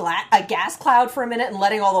being a gas cloud for a minute and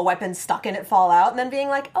letting all the weapons stuck in it fall out, and then being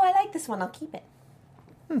like, oh, I like this one, I'll keep it.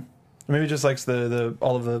 Maybe it just likes the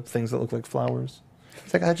all of the things that look like flowers.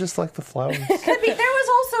 It's like, I just like the flowers. Could be. There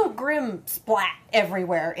was also Grimm splat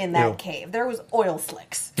everywhere in that cave. There was oil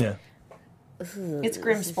slicks. Yeah. It's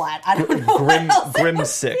Grimm splat. I don't know. Grim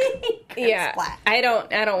sick. Yeah, splat. I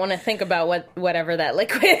don't want to think about whatever that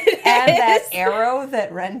liquid and is. That arrow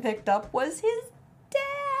that Ren picked up was his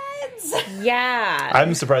dad's. Yeah,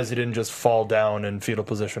 I'm surprised he didn't just fall down in fetal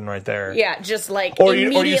position right there. Yeah, just like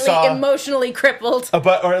immediately emotionally crippled.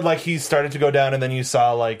 Or like he started to go down, and then you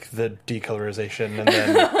saw like the decolorization,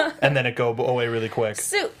 and then it go away really quick.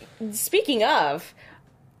 So speaking of.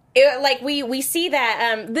 We see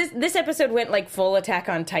that this episode went like full Attack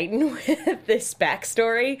on Titan with this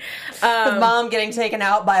backstory. The mom getting taken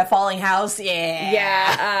out by a falling house.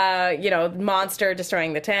 Yeah. Monster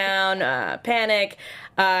destroying the town. Panic.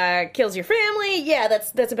 Kills your family. Yeah,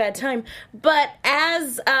 that's a bad time. But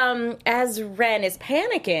as Ren is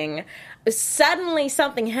panicking, suddenly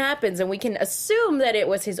something happens, and we can assume that it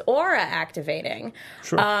was his aura activating.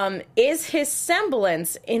 Sure. Is his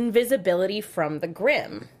semblance invisibility from the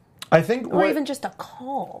Grimm? I think, or even just a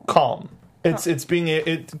calm. Calm. It's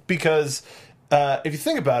because if you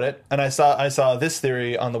think about it, and I saw this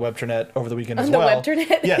theory on the Webternet over the weekend as well. On the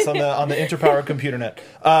Webternet? Yes, on the Interpowered Computer Net.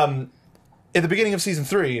 At the beginning of season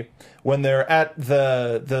 3, when they're at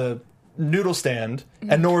the noodle stand,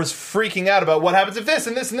 and Nora's freaking out about what happens if this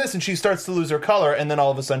and this and this, and she starts to lose her color, and then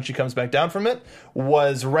all of a sudden she comes back down from it,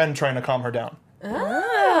 was Ren trying to calm her down.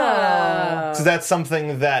 Oh. So that's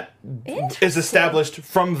something that is established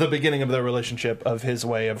from the beginning of their relationship, of his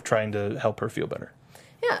way of trying to help her feel better.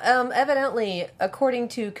 Yeah, evidently, according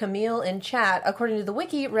to Camille in chat, according to the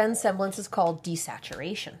wiki, Ren's semblance is called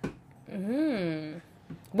desaturation.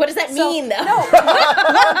 What does that mean, though? No, we're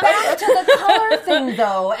back to the color thing,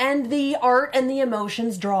 though, and the art and the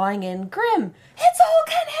emotions drawing in Grimm. It's all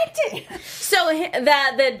connected. So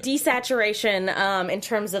the desaturation, in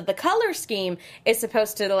terms of the color scheme, is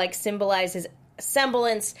supposed to like symbolize his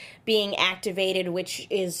semblance being activated, which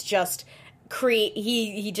is just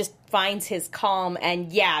he just finds his calm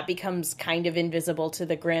and becomes kind of invisible to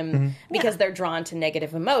the Grimm because they're drawn to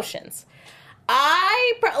negative emotions.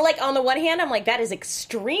 On the one hand, I'm like, that is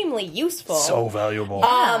extremely useful. So valuable.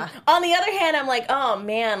 On the other hand, I'm like, oh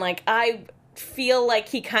man, like I feel like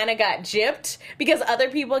he kind of got gypped because other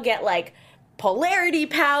people get like polarity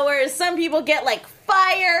powers. Some people get like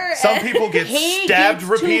fire. Some people get stabbed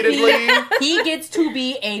repeatedly. He gets to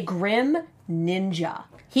be a Grimm ninja.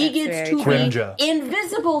 He gets to be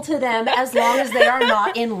invisible to them as long as they are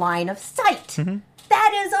not in line of sight. Mm-hmm.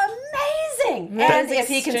 That is amazing. And if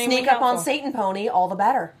he can sneak up on Satan Pony, all the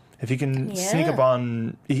better. If he can sneak up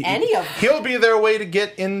on any of them, he'll be their way to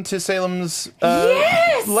get into Salem's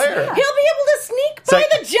lair. He'll be able to sneak by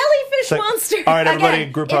the jellyfish monster. All right, everybody,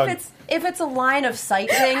 group hug. If it's a line of sight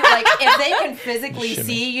thing, like if they can physically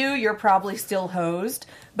see you, you're probably still hosed.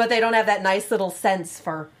 But they don't have that nice little sense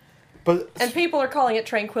for And people are calling it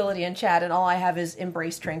tranquility in chat, and all I have is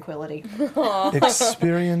embrace tranquility.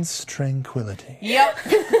 Experience tranquility. Yep.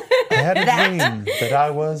 I had a dream that I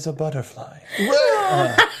was a butterfly.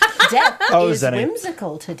 Death is Zenny.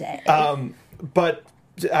 whimsical today. But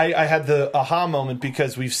I had the aha moment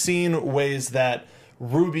because we've seen ways that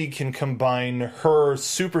RWBY can combine her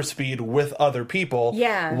super speed with other people.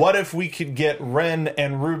 Yeah. What if we could get Ren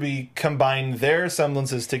and RWBY combine their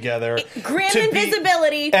semblances together? Grim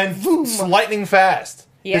invisibility. And lightning fast.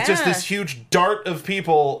 Yeah. It's just this huge dart of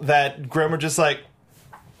people that Grim are just like,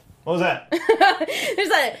 what was that? There's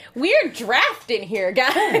a weird draft in here,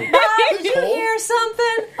 guys. Did you hear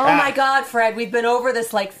something? Oh my God, Fred, we've been over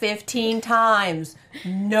this like 15 times.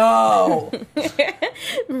 No.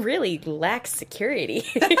 Really lacks security.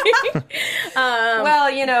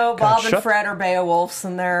 Well, you know, Bob and shut- Fred are Beowulfs,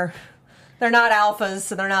 and they're not alphas,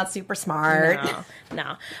 so they're not super smart.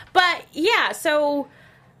 No. But yeah, so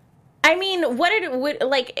I mean, what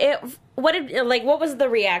was the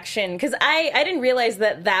reaction? Because I didn't realize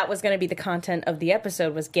that was going to be the content of the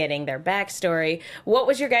episode, was getting their backstory. What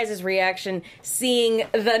was your guys' reaction seeing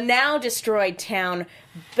the now destroyed town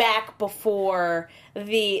back before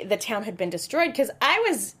the town had been destroyed? Because I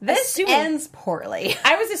was assuming ends poorly.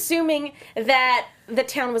 I was assuming that the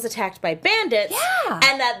town was attacked by bandits,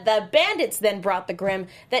 and that the bandits then brought the Grimm.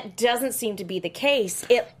 That doesn't seem to be the case.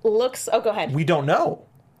 It looks... Oh, go ahead. We don't know.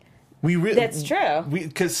 That's true.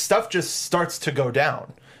 Because stuff just starts to go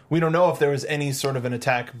down. We don't know if there was any sort of an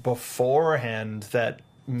attack beforehand that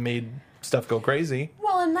made stuff go crazy.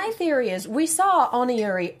 Well, and my theory is we saw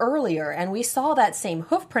Oniyuri earlier, and we saw that same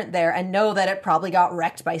hoofprint there, and know that it probably got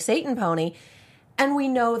wrecked by Satan Pony. And we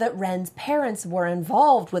know that Ren's parents were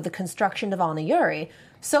involved with the construction of Oniyuri.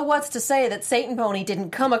 So what's to say that Satan Pony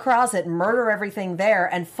didn't come across it, murder everything there,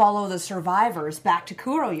 and follow the survivors back to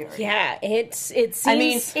Kuroyuri? Yeah, it seems... I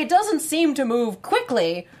mean, it doesn't seem to move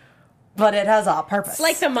quickly, but it has a purpose. It's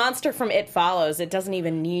like the monster from It Follows. It doesn't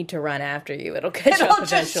even need to run after you. It'll catch up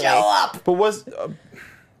just eventually. show up.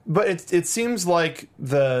 But it seems like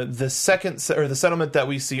the settlement that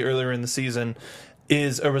we see earlier in the season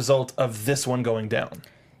is a result of this one going down.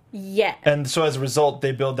 Yeah. And so as a result,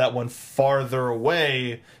 they build that one farther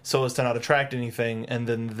away so as to not attract anything, and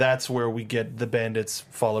then that's where we get the bandits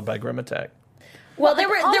followed by Grim Attack. Well, there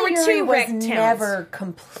were two wrecked towns. Never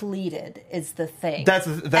completed is the thing. That-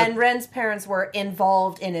 and Ren's parents were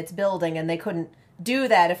involved in its building, and they couldn't do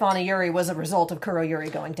that if Oniyuri was a result of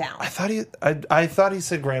Kuroyuri going down. I thought he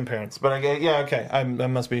said grandparents, but okay. I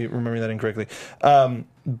must be remembering that incorrectly.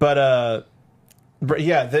 But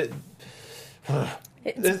yeah,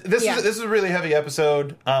 this is a really heavy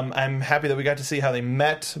episode. I'm happy that we got to see how they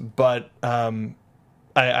met, but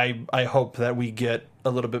I hope that we get a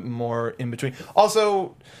little bit more in between.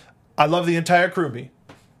 Also, I love the entire RWBY,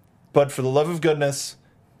 but for the love of goodness,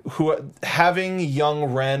 having young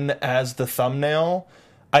Ren as the thumbnail,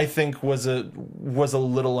 I think was a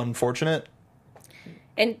little unfortunate.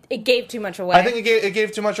 And it gave too much away. I think it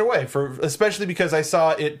gave too much away, especially because I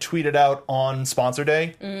saw it tweeted out on Sponsor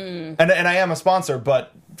Day. And I am a sponsor,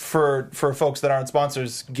 but for folks that aren't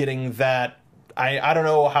sponsors, getting that, I don't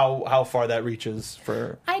know how far that reaches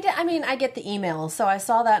for... I mean, I get the email, so I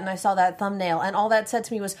saw that and I saw that thumbnail, and all that said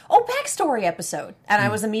to me was, oh, backstory episode. And I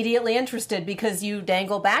was immediately interested because you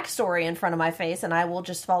dangle backstory in front of my face and I will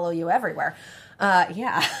just follow you everywhere.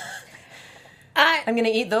 Yeah. I'm going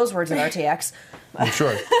to eat those words at RTX. I'm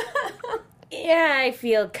sure. Yeah, I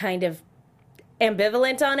feel kind of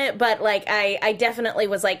ambivalent on it, but like I definitely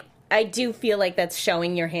was like, I do feel like that's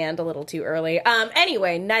showing your hand a little too early.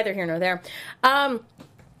 Anyway, neither here nor there.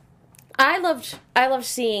 I loved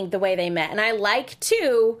seeing the way they met, and I like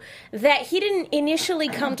too that he didn't initially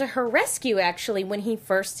come to her rescue. Actually, when he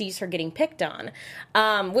first sees her getting picked on,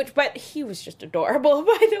 but he was just adorable.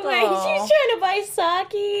 By the way, she's trying to buy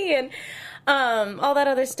sake and all that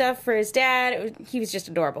other stuff for his dad. He was just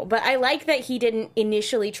adorable. But I like that he didn't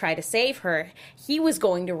initially try to save her. He was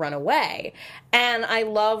going to run away. And I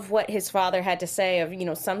love what his father had to say of,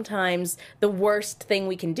 sometimes the worst thing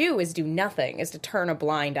we can do is do nothing, is to turn a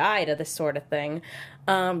blind eye to this sort of thing.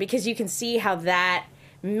 Because you can see how that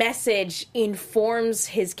message informs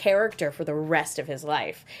his character for the rest of his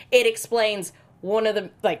life. It explains one of the,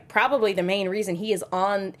 probably the main reason he is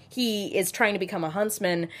trying to become a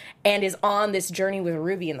huntsman and is on this journey with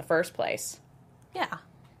RWBY in the first place. Yeah.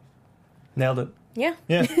 Nailed it. Yeah.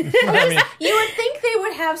 Yeah. You would think they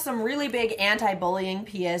would have some really big anti-bullying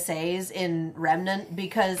PSAs in Remnant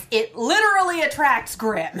because it literally attracts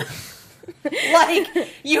Grimm.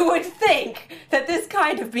 You would think that this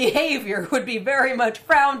kind of behavior would be very much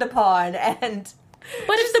frowned upon, and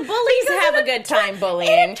But if the bullies have a good time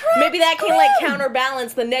bullying, maybe that can like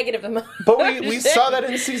counterbalance the negative emotion. But we saw that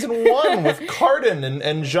in season 1 with Cardin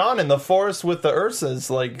and Jean in the forest with the Ursas.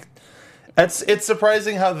 Like, it's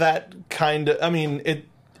surprising how that kind of, I mean,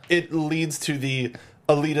 it leads to the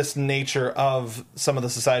elitist nature of some of the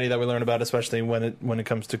society that we learn about, especially when it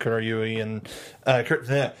comes to Kuroyuri and I can't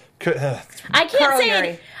say it. I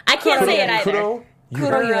can't say it either.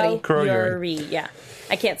 Kuroyuri. Yeah,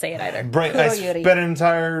 I can't say it either. I spent an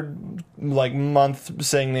entire month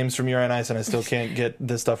saying names from Yuri on Ice, and I still can't get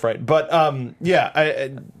this stuff right. But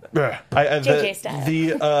JJ style.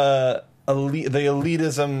 The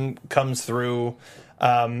elitism comes through.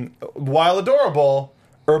 While adorable,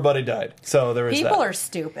 her buddy died. So there is that. People are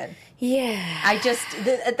stupid. Yeah.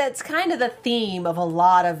 That's kind of the theme of a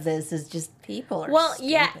lot of this is just people are stupid.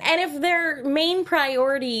 Yeah, and if their main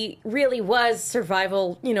priority really was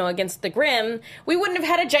survival, against the Grimm, we wouldn't have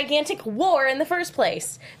had a gigantic war in the first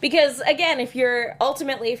place. Because, again, if you're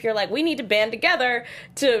like, we need to band together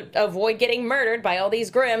to avoid getting murdered by all these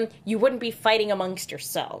Grimm, you wouldn't be fighting amongst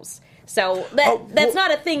yourselves. So that's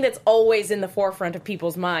not a thing that's always in the forefront of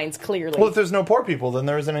people's minds, clearly. Well, if there's no poor people, then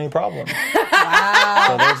there isn't any problem. Wow.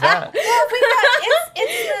 So there's that. Well,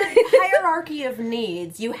 it's the hierarchy of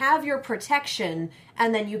needs. You have your protection,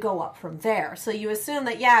 and then you go up from there. So you assume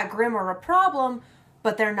that, Grimm are a problem,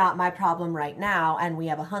 but they're not my problem right now, and we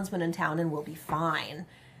have a huntsman in town, and we'll be fine.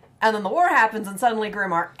 And then the war happens, and suddenly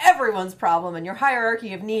Grimm are everyone's problem, and your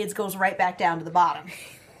hierarchy of needs goes right back down to the bottom.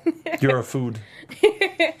 You're a food.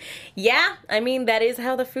 Yeah, I mean, that is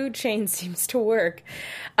how the food chain seems to work.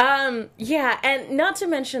 And not to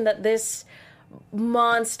mention that this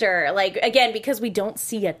monster, again, because we don't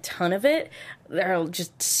see a ton of it, there are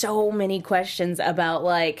just so many questions about,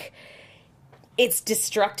 its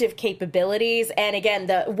destructive capabilities, and again,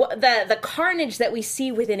 the carnage that we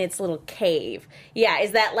see within its little cave. Yeah,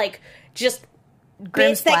 is that, just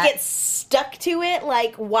bits that get stuck to it,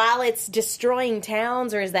 while it's destroying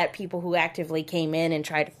towns, or is that people who actively came in and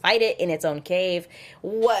tried to fight it in its own cave?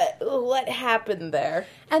 What happened there?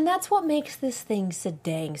 And that's what makes this thing so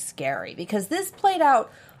dang scary, because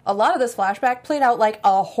a lot of this flashback played out like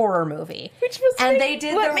a horror movie. They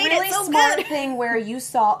did the really smart thing where you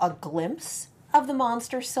saw a glimpse of the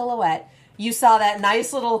monster silhouette. You saw that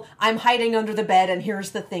nice little, I'm hiding under the bed and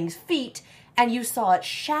here's the thing's feet. And you saw its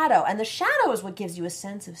shadow. And the shadow is what gives you a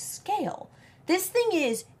sense of scale. This thing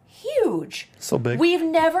is huge. So big. We've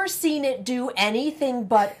never seen it do anything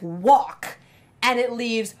but walk. And it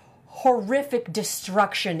leaves horrific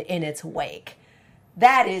destruction in its wake.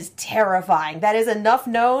 That is terrifying. That is enough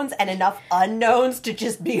knowns and enough unknowns to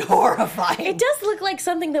just be horrifying. It does look like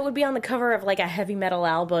something that would be on the cover of, a heavy metal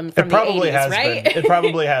album from the 80s, right? It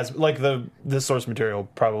probably has. The source material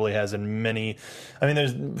probably has in many... I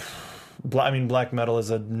mean, black metal is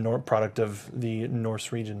a product of the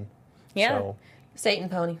Norse region. Yeah. So. Satan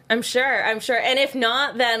pony. I'm sure. And if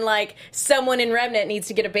not, then, someone in Remnant needs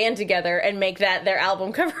to get a band together and make that their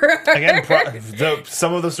album cover. Again,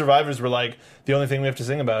 some of the survivors were like, the only thing we have to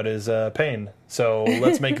sing about is pain. So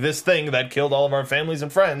let's make this thing that killed all of our families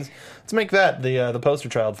and friends, let's make that the poster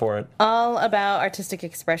child for it. All about artistic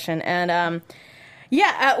expression. And,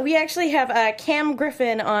 we actually have Cam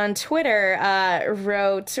Griffin on Twitter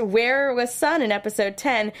wrote, "Where was Sun in episode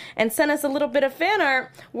 10?" and sent us a little bit of fan art.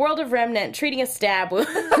 World of Remnant treating a stab wound.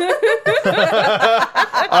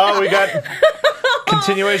 Oh, we got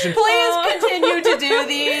continuation. Please continue to do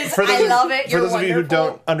these. I love it. For those of you who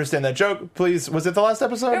don't understand that joke, please, was it the last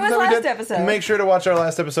episode? It was last episode. Make sure to watch our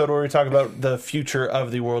last episode where we talk about the future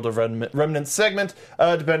of the World of Remnant segment,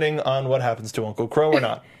 depending on what happens to Uncle Crow or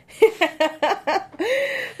not.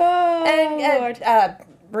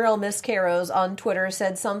 Real Miss Caros on Twitter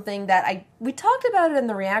said something that we talked about it in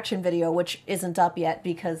the reaction video, which isn't up yet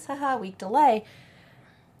because week delay.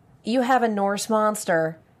 You have a Norse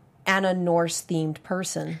monster and a Norse themed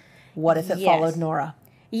person. What if it followed Nora?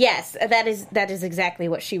 Yes, that is exactly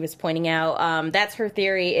what she was pointing out. That's her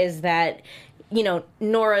theory, is that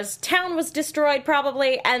Nora's town was destroyed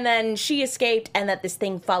probably, and then she escaped, and that this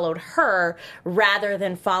thing followed her rather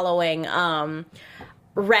than following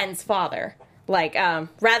Ren's father.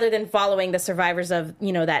 Rather than following the survivors of,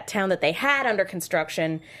 that town that they had under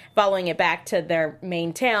construction, following it back to their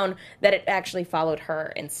main town, that it actually followed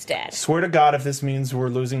her instead. Swear to God, if this means we're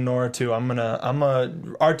losing Nora too,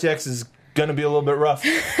 RTX is gonna be a little bit rough.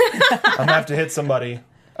 I'm gonna have to hit somebody.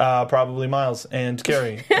 Probably Miles and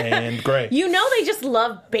Carrie and Gray. You know they just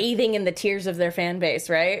love bathing in the tears of their fan base,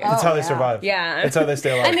 right? That's how they survive. Yeah. That's how they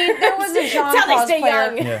stay alive. I mean, there was a Jean That's how they stay cosplayer.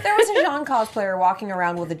 young. Yeah. There was a Jean cosplayer walking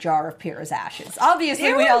around with a jar of Pyrrha's ashes.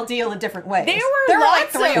 Obviously, we all deal in different ways. There were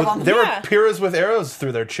like lots 3 of them. There were Pyrrhas with arrows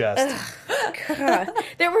through their chest.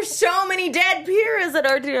 There were so many dead Pyrrhas at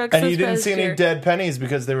RTX. And you didn't see any dead pennies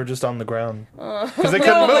because they were just on the ground. Because they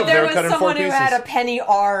couldn't No, move. but They there were was cut in 4 someone who pieces. had a penny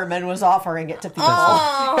arm and was offering it to people.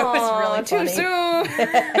 Oh, It was really too funny.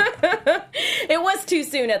 soon. It was too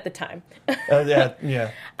soon at the time.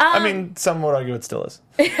 Yeah. I mean, some would argue it still is.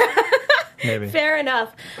 Maybe. Fair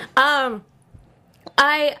enough.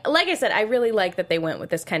 Like I said, I really like that they went with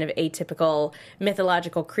this kind of atypical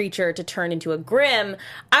mythological creature to turn into a Grimm.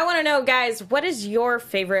 I want to know, guys, what is your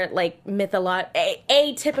favorite, like,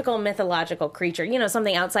 atypical mythological creature? You know,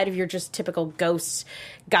 something outside of your just typical ghosts,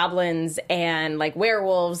 goblins, and, like,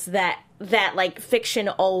 werewolves that like, fiction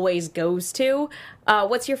always goes to.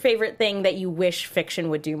 What's your favorite thing that you wish fiction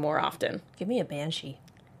would do more often? Give me a banshee.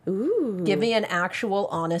 Ooh. Give me an actual,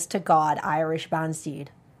 honest-to-God Irish banshee.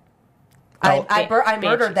 Oh, I murdered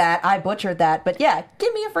banshees. that. I butchered that. But yeah,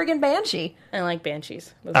 give me a friggin' banshee. I like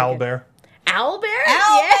banshees. Those are good. Owlbear. Owlbear?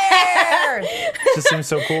 Owlbear! Just seems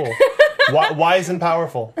so cool. Wise and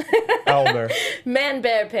powerful. Owlbear. Man,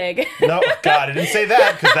 bear, pig. No, God, I didn't say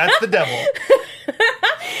that because that's the devil.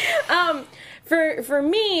 For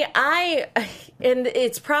me, and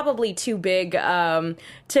it's probably too big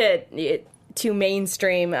too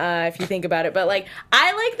mainstream if you think about it, but like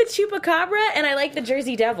I like the Chupacabra and I like the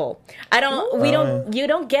Jersey Devil. You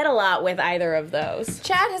don't get a lot with either of those.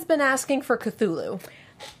 Chad has been asking for Cthulhu.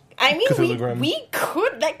 I mean, Cthulhu Grimm.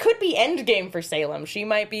 that could be endgame for Salem. She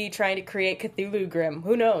might be trying to create Cthulhu Grimm.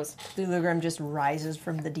 Who knows? Cthulhu Grimm just rises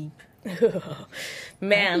from the deep.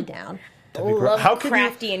 Man, Down. love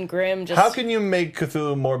crafty and grim. Just How can you make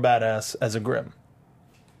Cthulhu more badass as a Grimm?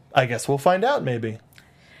 I guess we'll find out, maybe.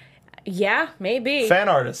 yeah, maybe. Fan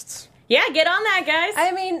artists. Yeah, get on that, guys.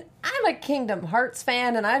 I mean, I'm a Kingdom Hearts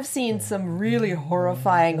fan, and I've seen some really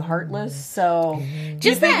horrifying Heartless, so do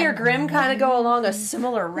you think your Grimm kind of go along a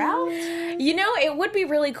similar route? You know, it would be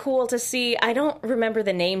really cool to see. I don't remember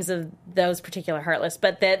the names of those particular Heartless,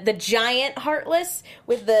 but the giant Heartless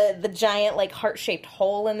with the giant like heart-shaped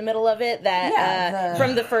hole in the middle of it that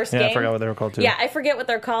from the first game. Yeah, I forgot what they were called too. Yeah, I forget what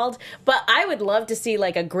they're called, but I would love to see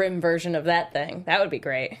like a Grimm version of that thing. That would be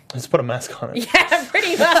great. Just put a mask on it. Yeah,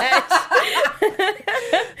 pretty much.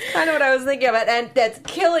 Kind of what I was thinking of it, and that's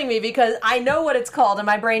killing me because I know what it's called, and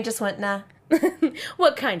my brain just went, nah.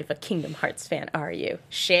 What kind of a Kingdom Hearts fan are you?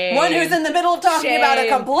 Shame. One who's in the middle of talking about a Shame.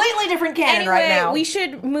 completely different canon Anyway, right now. we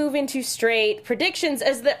should move into straight predictions.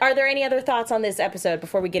 Are there any other thoughts on this episode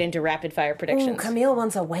before we get into rapid fire predictions? Ooh, Camille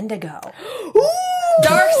wants a Wendigo.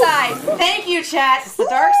 Dark Side. Thank you, chat. It's the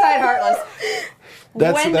Dark Side Heartless.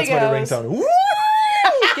 That's my new Wendigos. ringtone. Woo!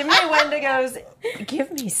 Give me Wendigos.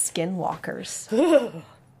 Give me Skinwalkers.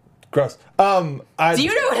 Gross. Do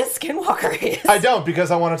you know what a Skinwalker is? I don't, because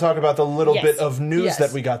I want to talk about the little Yes. bit of news Yes.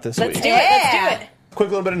 that we got this Let's week. do it. Let's do it. Quick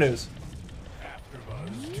little bit of news.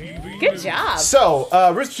 Good job. So,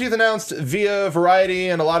 Rooster Teeth announced via Variety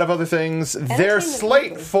and a lot of other things their Entertainment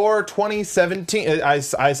slate Weekly. for 2017. I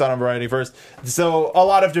saw it on Variety first. So, a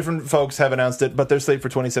lot of different folks have announced it, but their slate for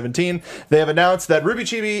 2017. They have announced that RWBY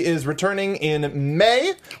Chibi is returning in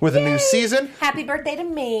May with a new season. Happy birthday to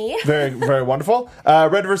me. Very, very wonderful.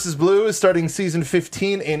 Red vs. Blue is starting season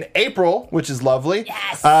 15 in April, which is lovely.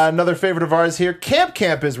 Yes. Another favorite of ours here,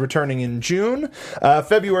 Camp is returning in June.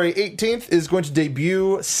 February 18th is going to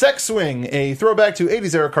debut Sex Swing, a throwback to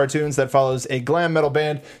 80s era cartoons that follows a glam metal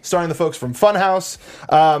band starring the folks from Funhouse,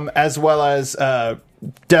 as well as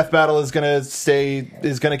Death Battle is going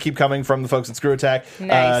to keep coming from the folks at Screw Attack.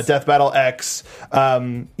 Nice. Death Battle X.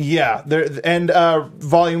 Volume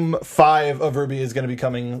 5 of RWBY is going to be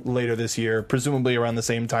coming later this year, presumably around the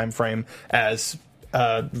same time frame as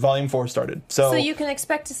Volume 4 started. So So you can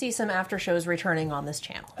expect to see some after shows returning on this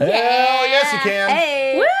channel. hell yes, you can.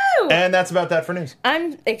 Hey. Woo! And that's about that for news.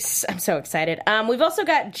 I'm so excited. We've also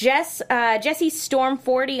got Jessie Storm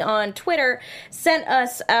 40 on Twitter sent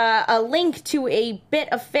us a link to a bit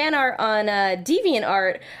of fan art on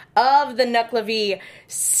DeviantArt of the Nuclavy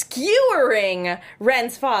skewering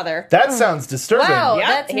Ren's father. That sounds disturbing. Wow, Yep,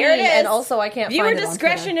 that's here it mean, is. and also I can't Viewer find it on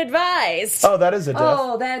discretion Twitter. advised. Oh, that is a death.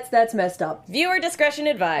 Oh, that's messed up. Viewer discretion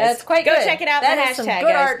advised. That's quite Go good. check it out. That The is hashtag, some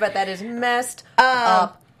good guys. art, but that is messed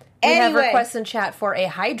up. We have Anyway. requests in chat for a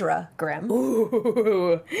Hydra Grim.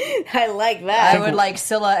 Ooh, I like that. I would like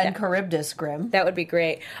Scylla and Charybdis Grim. That would be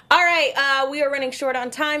great. All right, we are running short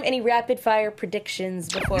on time. Any rapid fire predictions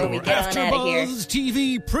before we get on out of here? AfterBuzz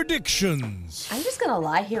TV predictions. I'm just going to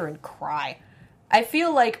lie here and cry. I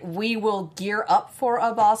feel like we will gear up for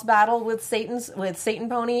a boss battle with Satan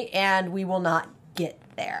Pony, and we will not get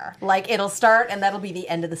there. Like, it'll start, and that'll be the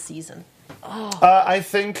end of the season. I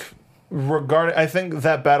think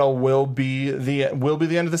that battle will be the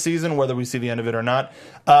end of the season, whether we see the end of it or not.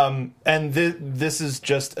 And this is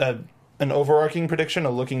just an overarching prediction, a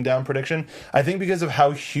looking down prediction. I think because of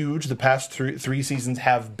how huge the past three seasons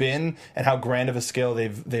have been and how grand of a scale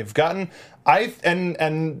they've gotten,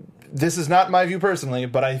 and this is not my view personally,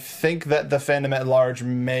 but I think that the fandom at large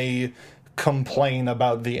may complain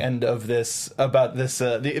about the end of this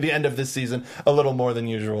the end of this season a little more than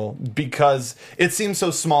usual because it seems so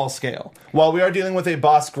small scale. While we are dealing with a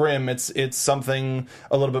boss Grim, it's something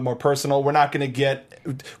a little bit more personal.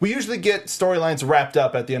 We usually get storylines wrapped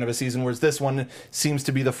up at the end of a season, whereas this one seems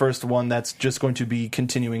to be the first one that's just going to be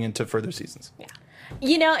continuing into further seasons. Yeah.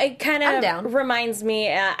 You know, it kind of reminds me,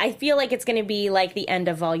 I feel like it's going to be like the end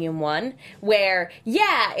of Volume 1, where,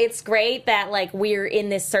 yeah, it's great that, like, we're in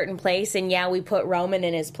this certain place, and yeah, we put Roman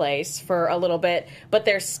in his place for a little bit, but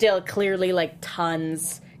there's still clearly, like,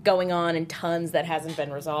 tons going on and tons that hasn't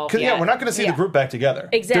been resolved yet. Yeah, we're not going to see the group back together.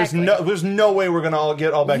 Exactly. There's no way we're going to all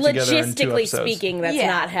get all back together in 2 Logistically episodes. speaking, that's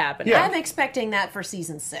not happening. Yeah. I'm expecting that for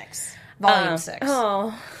Season 6. Volume 6.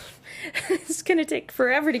 Oh. It's going to take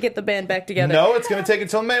forever to get the band back together. No, it's going to take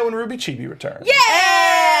until May when RWBY Chibi returns.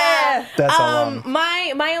 Yeah! That's all.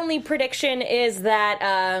 My only prediction is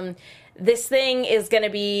that this thing is going to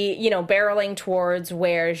be, barreling towards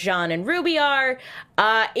where Jean and Ruby are.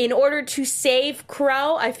 In order to save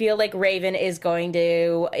Crow, I feel like Raven is going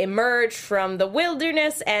to emerge from the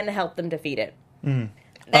wilderness and help them defeat it.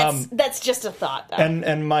 That's just a thought, though.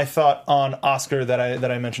 And my thought on Oscar that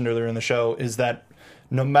I mentioned earlier in the show is that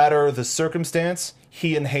no matter the circumstance,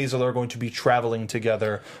 he and Hazel are going to be traveling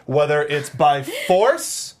together, whether it's by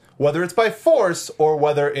force, or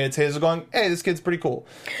whether it's Hazel going, hey, this kid's pretty cool.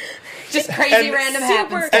 Just crazy random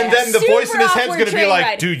happens. And then the voice in his head's going to be like,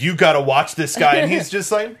 ride. dude, you got to watch this guy. And he's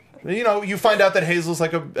just like, you find out that Hazel's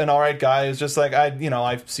like an all right guy who's just like, I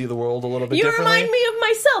see the world a little bit differently. You remind me of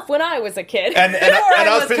myself when I was a kid. And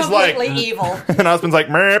Osmond's completely evil. And Osmond's like,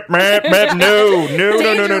 merp, no.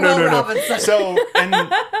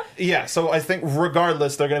 So I think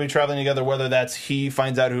regardless, they're going to be traveling together, whether that's he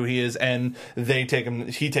finds out who he is and he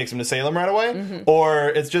takes him to Salem right away, or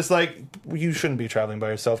it's just like, you shouldn't be traveling by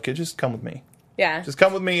yourself, kid. Just come with me. Yeah. Just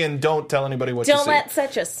come with me and don't tell anybody what you see. Don't let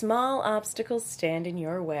such a small obstacle stand in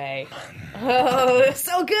your way. Oh,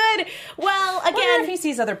 so good. Well, again, I wonder if he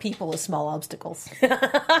sees other people as small obstacles. Probably.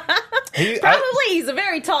 He's a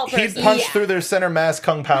very tall person. He'd punch through their center mass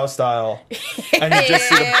Kung Pao style. And you just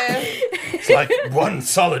see them. It's like one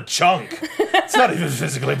solid chunk. It's not even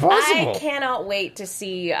physically possible. I cannot wait to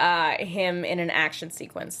see him in an action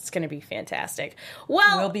sequence. It's going to be fantastic.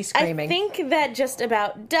 Well, we'll be screaming. I think that just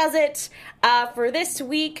about does it for this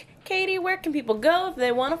week. Katie, where can people go if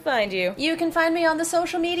they want to find you? You can find me on the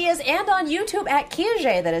social medias and on YouTube at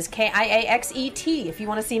Kiaxet, that is Kiaxet. If you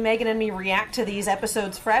want to see Megan and me react to these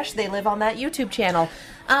episodes fresh, they live on that YouTube channel.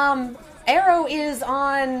 Arrow's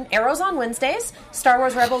on Wednesdays, Star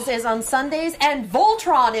Wars Rebels is on Sundays, and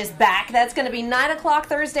Voltron is back. That's going to be 9 o'clock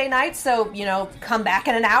Thursday night, so, come back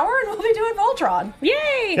in an hour and we'll be doing Voltron.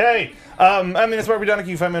 Yay! Hey! It's Mark B. Donica.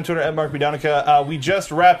 You can find me on Twitter at Mark B. Donica. We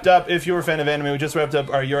just wrapped up, if you're a fan of anime, we just wrapped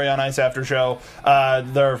up our Yuri on Ice after show.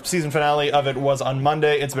 The season finale of it was on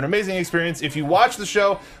Monday. It's been an amazing experience. If you watch the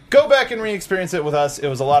show, go back and re-experience it with us. It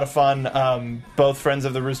was a lot of fun. Both friends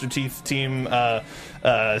of the Rooster Teeth team,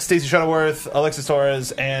 Stacey Shuttleworth, Alexis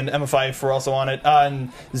Torres, and Emma Fife were also on it.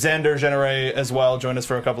 And Xander Genere as well joined us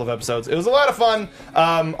for a couple of episodes. It was a lot of fun.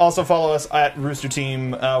 Also follow us at Rooster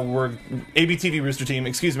Team. We're ABTV Rooster Team,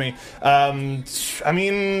 excuse me. I'm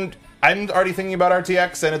already thinking about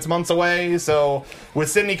RTX, and it's months away, so with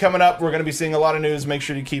Sydney coming up, we're going to be seeing a lot of news. Make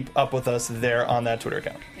sure you keep up with us there on that Twitter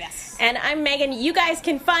account. Yes. And I'm Megan. You guys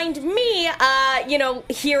can find me,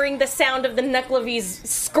 hearing the sound of the Knucklevies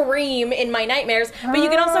scream in my nightmares, but you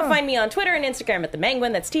can also find me on Twitter and Instagram at the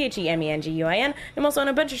Menguin. That's TheMenguin. I'm also on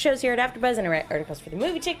a bunch of shows here at AfterBuzz and I write articles for the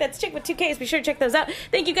Movie Chick. That's Chick with 2 Ks. Be sure to check those out.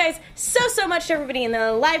 Thank you guys so much to everybody in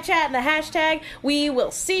the live chat and the hashtag. We will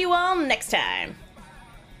see you all next time.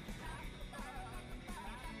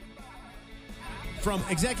 From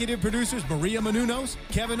executive producers Maria Menounos,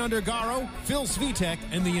 Kevin Undergaro, Phil Svitek,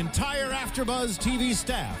 and the entire AfterBuzz TV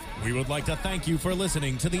staff, we would like to thank you for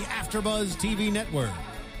listening to the AfterBuzz TV Network.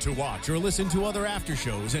 To watch or listen to other after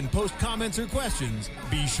shows and post comments or questions,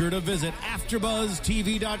 be sure to visit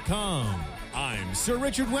AfterBuzzTV.com. I'm Sir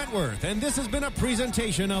Richard Wentworth, and this has been a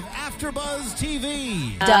presentation of AfterBuzz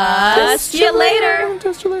TV. Dust you later.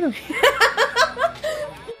 Dust you later.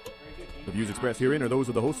 The views expressed herein are those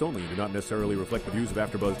of the hosts only and do not necessarily reflect the views of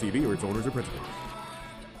AfterBuzz TV or its owners or principals.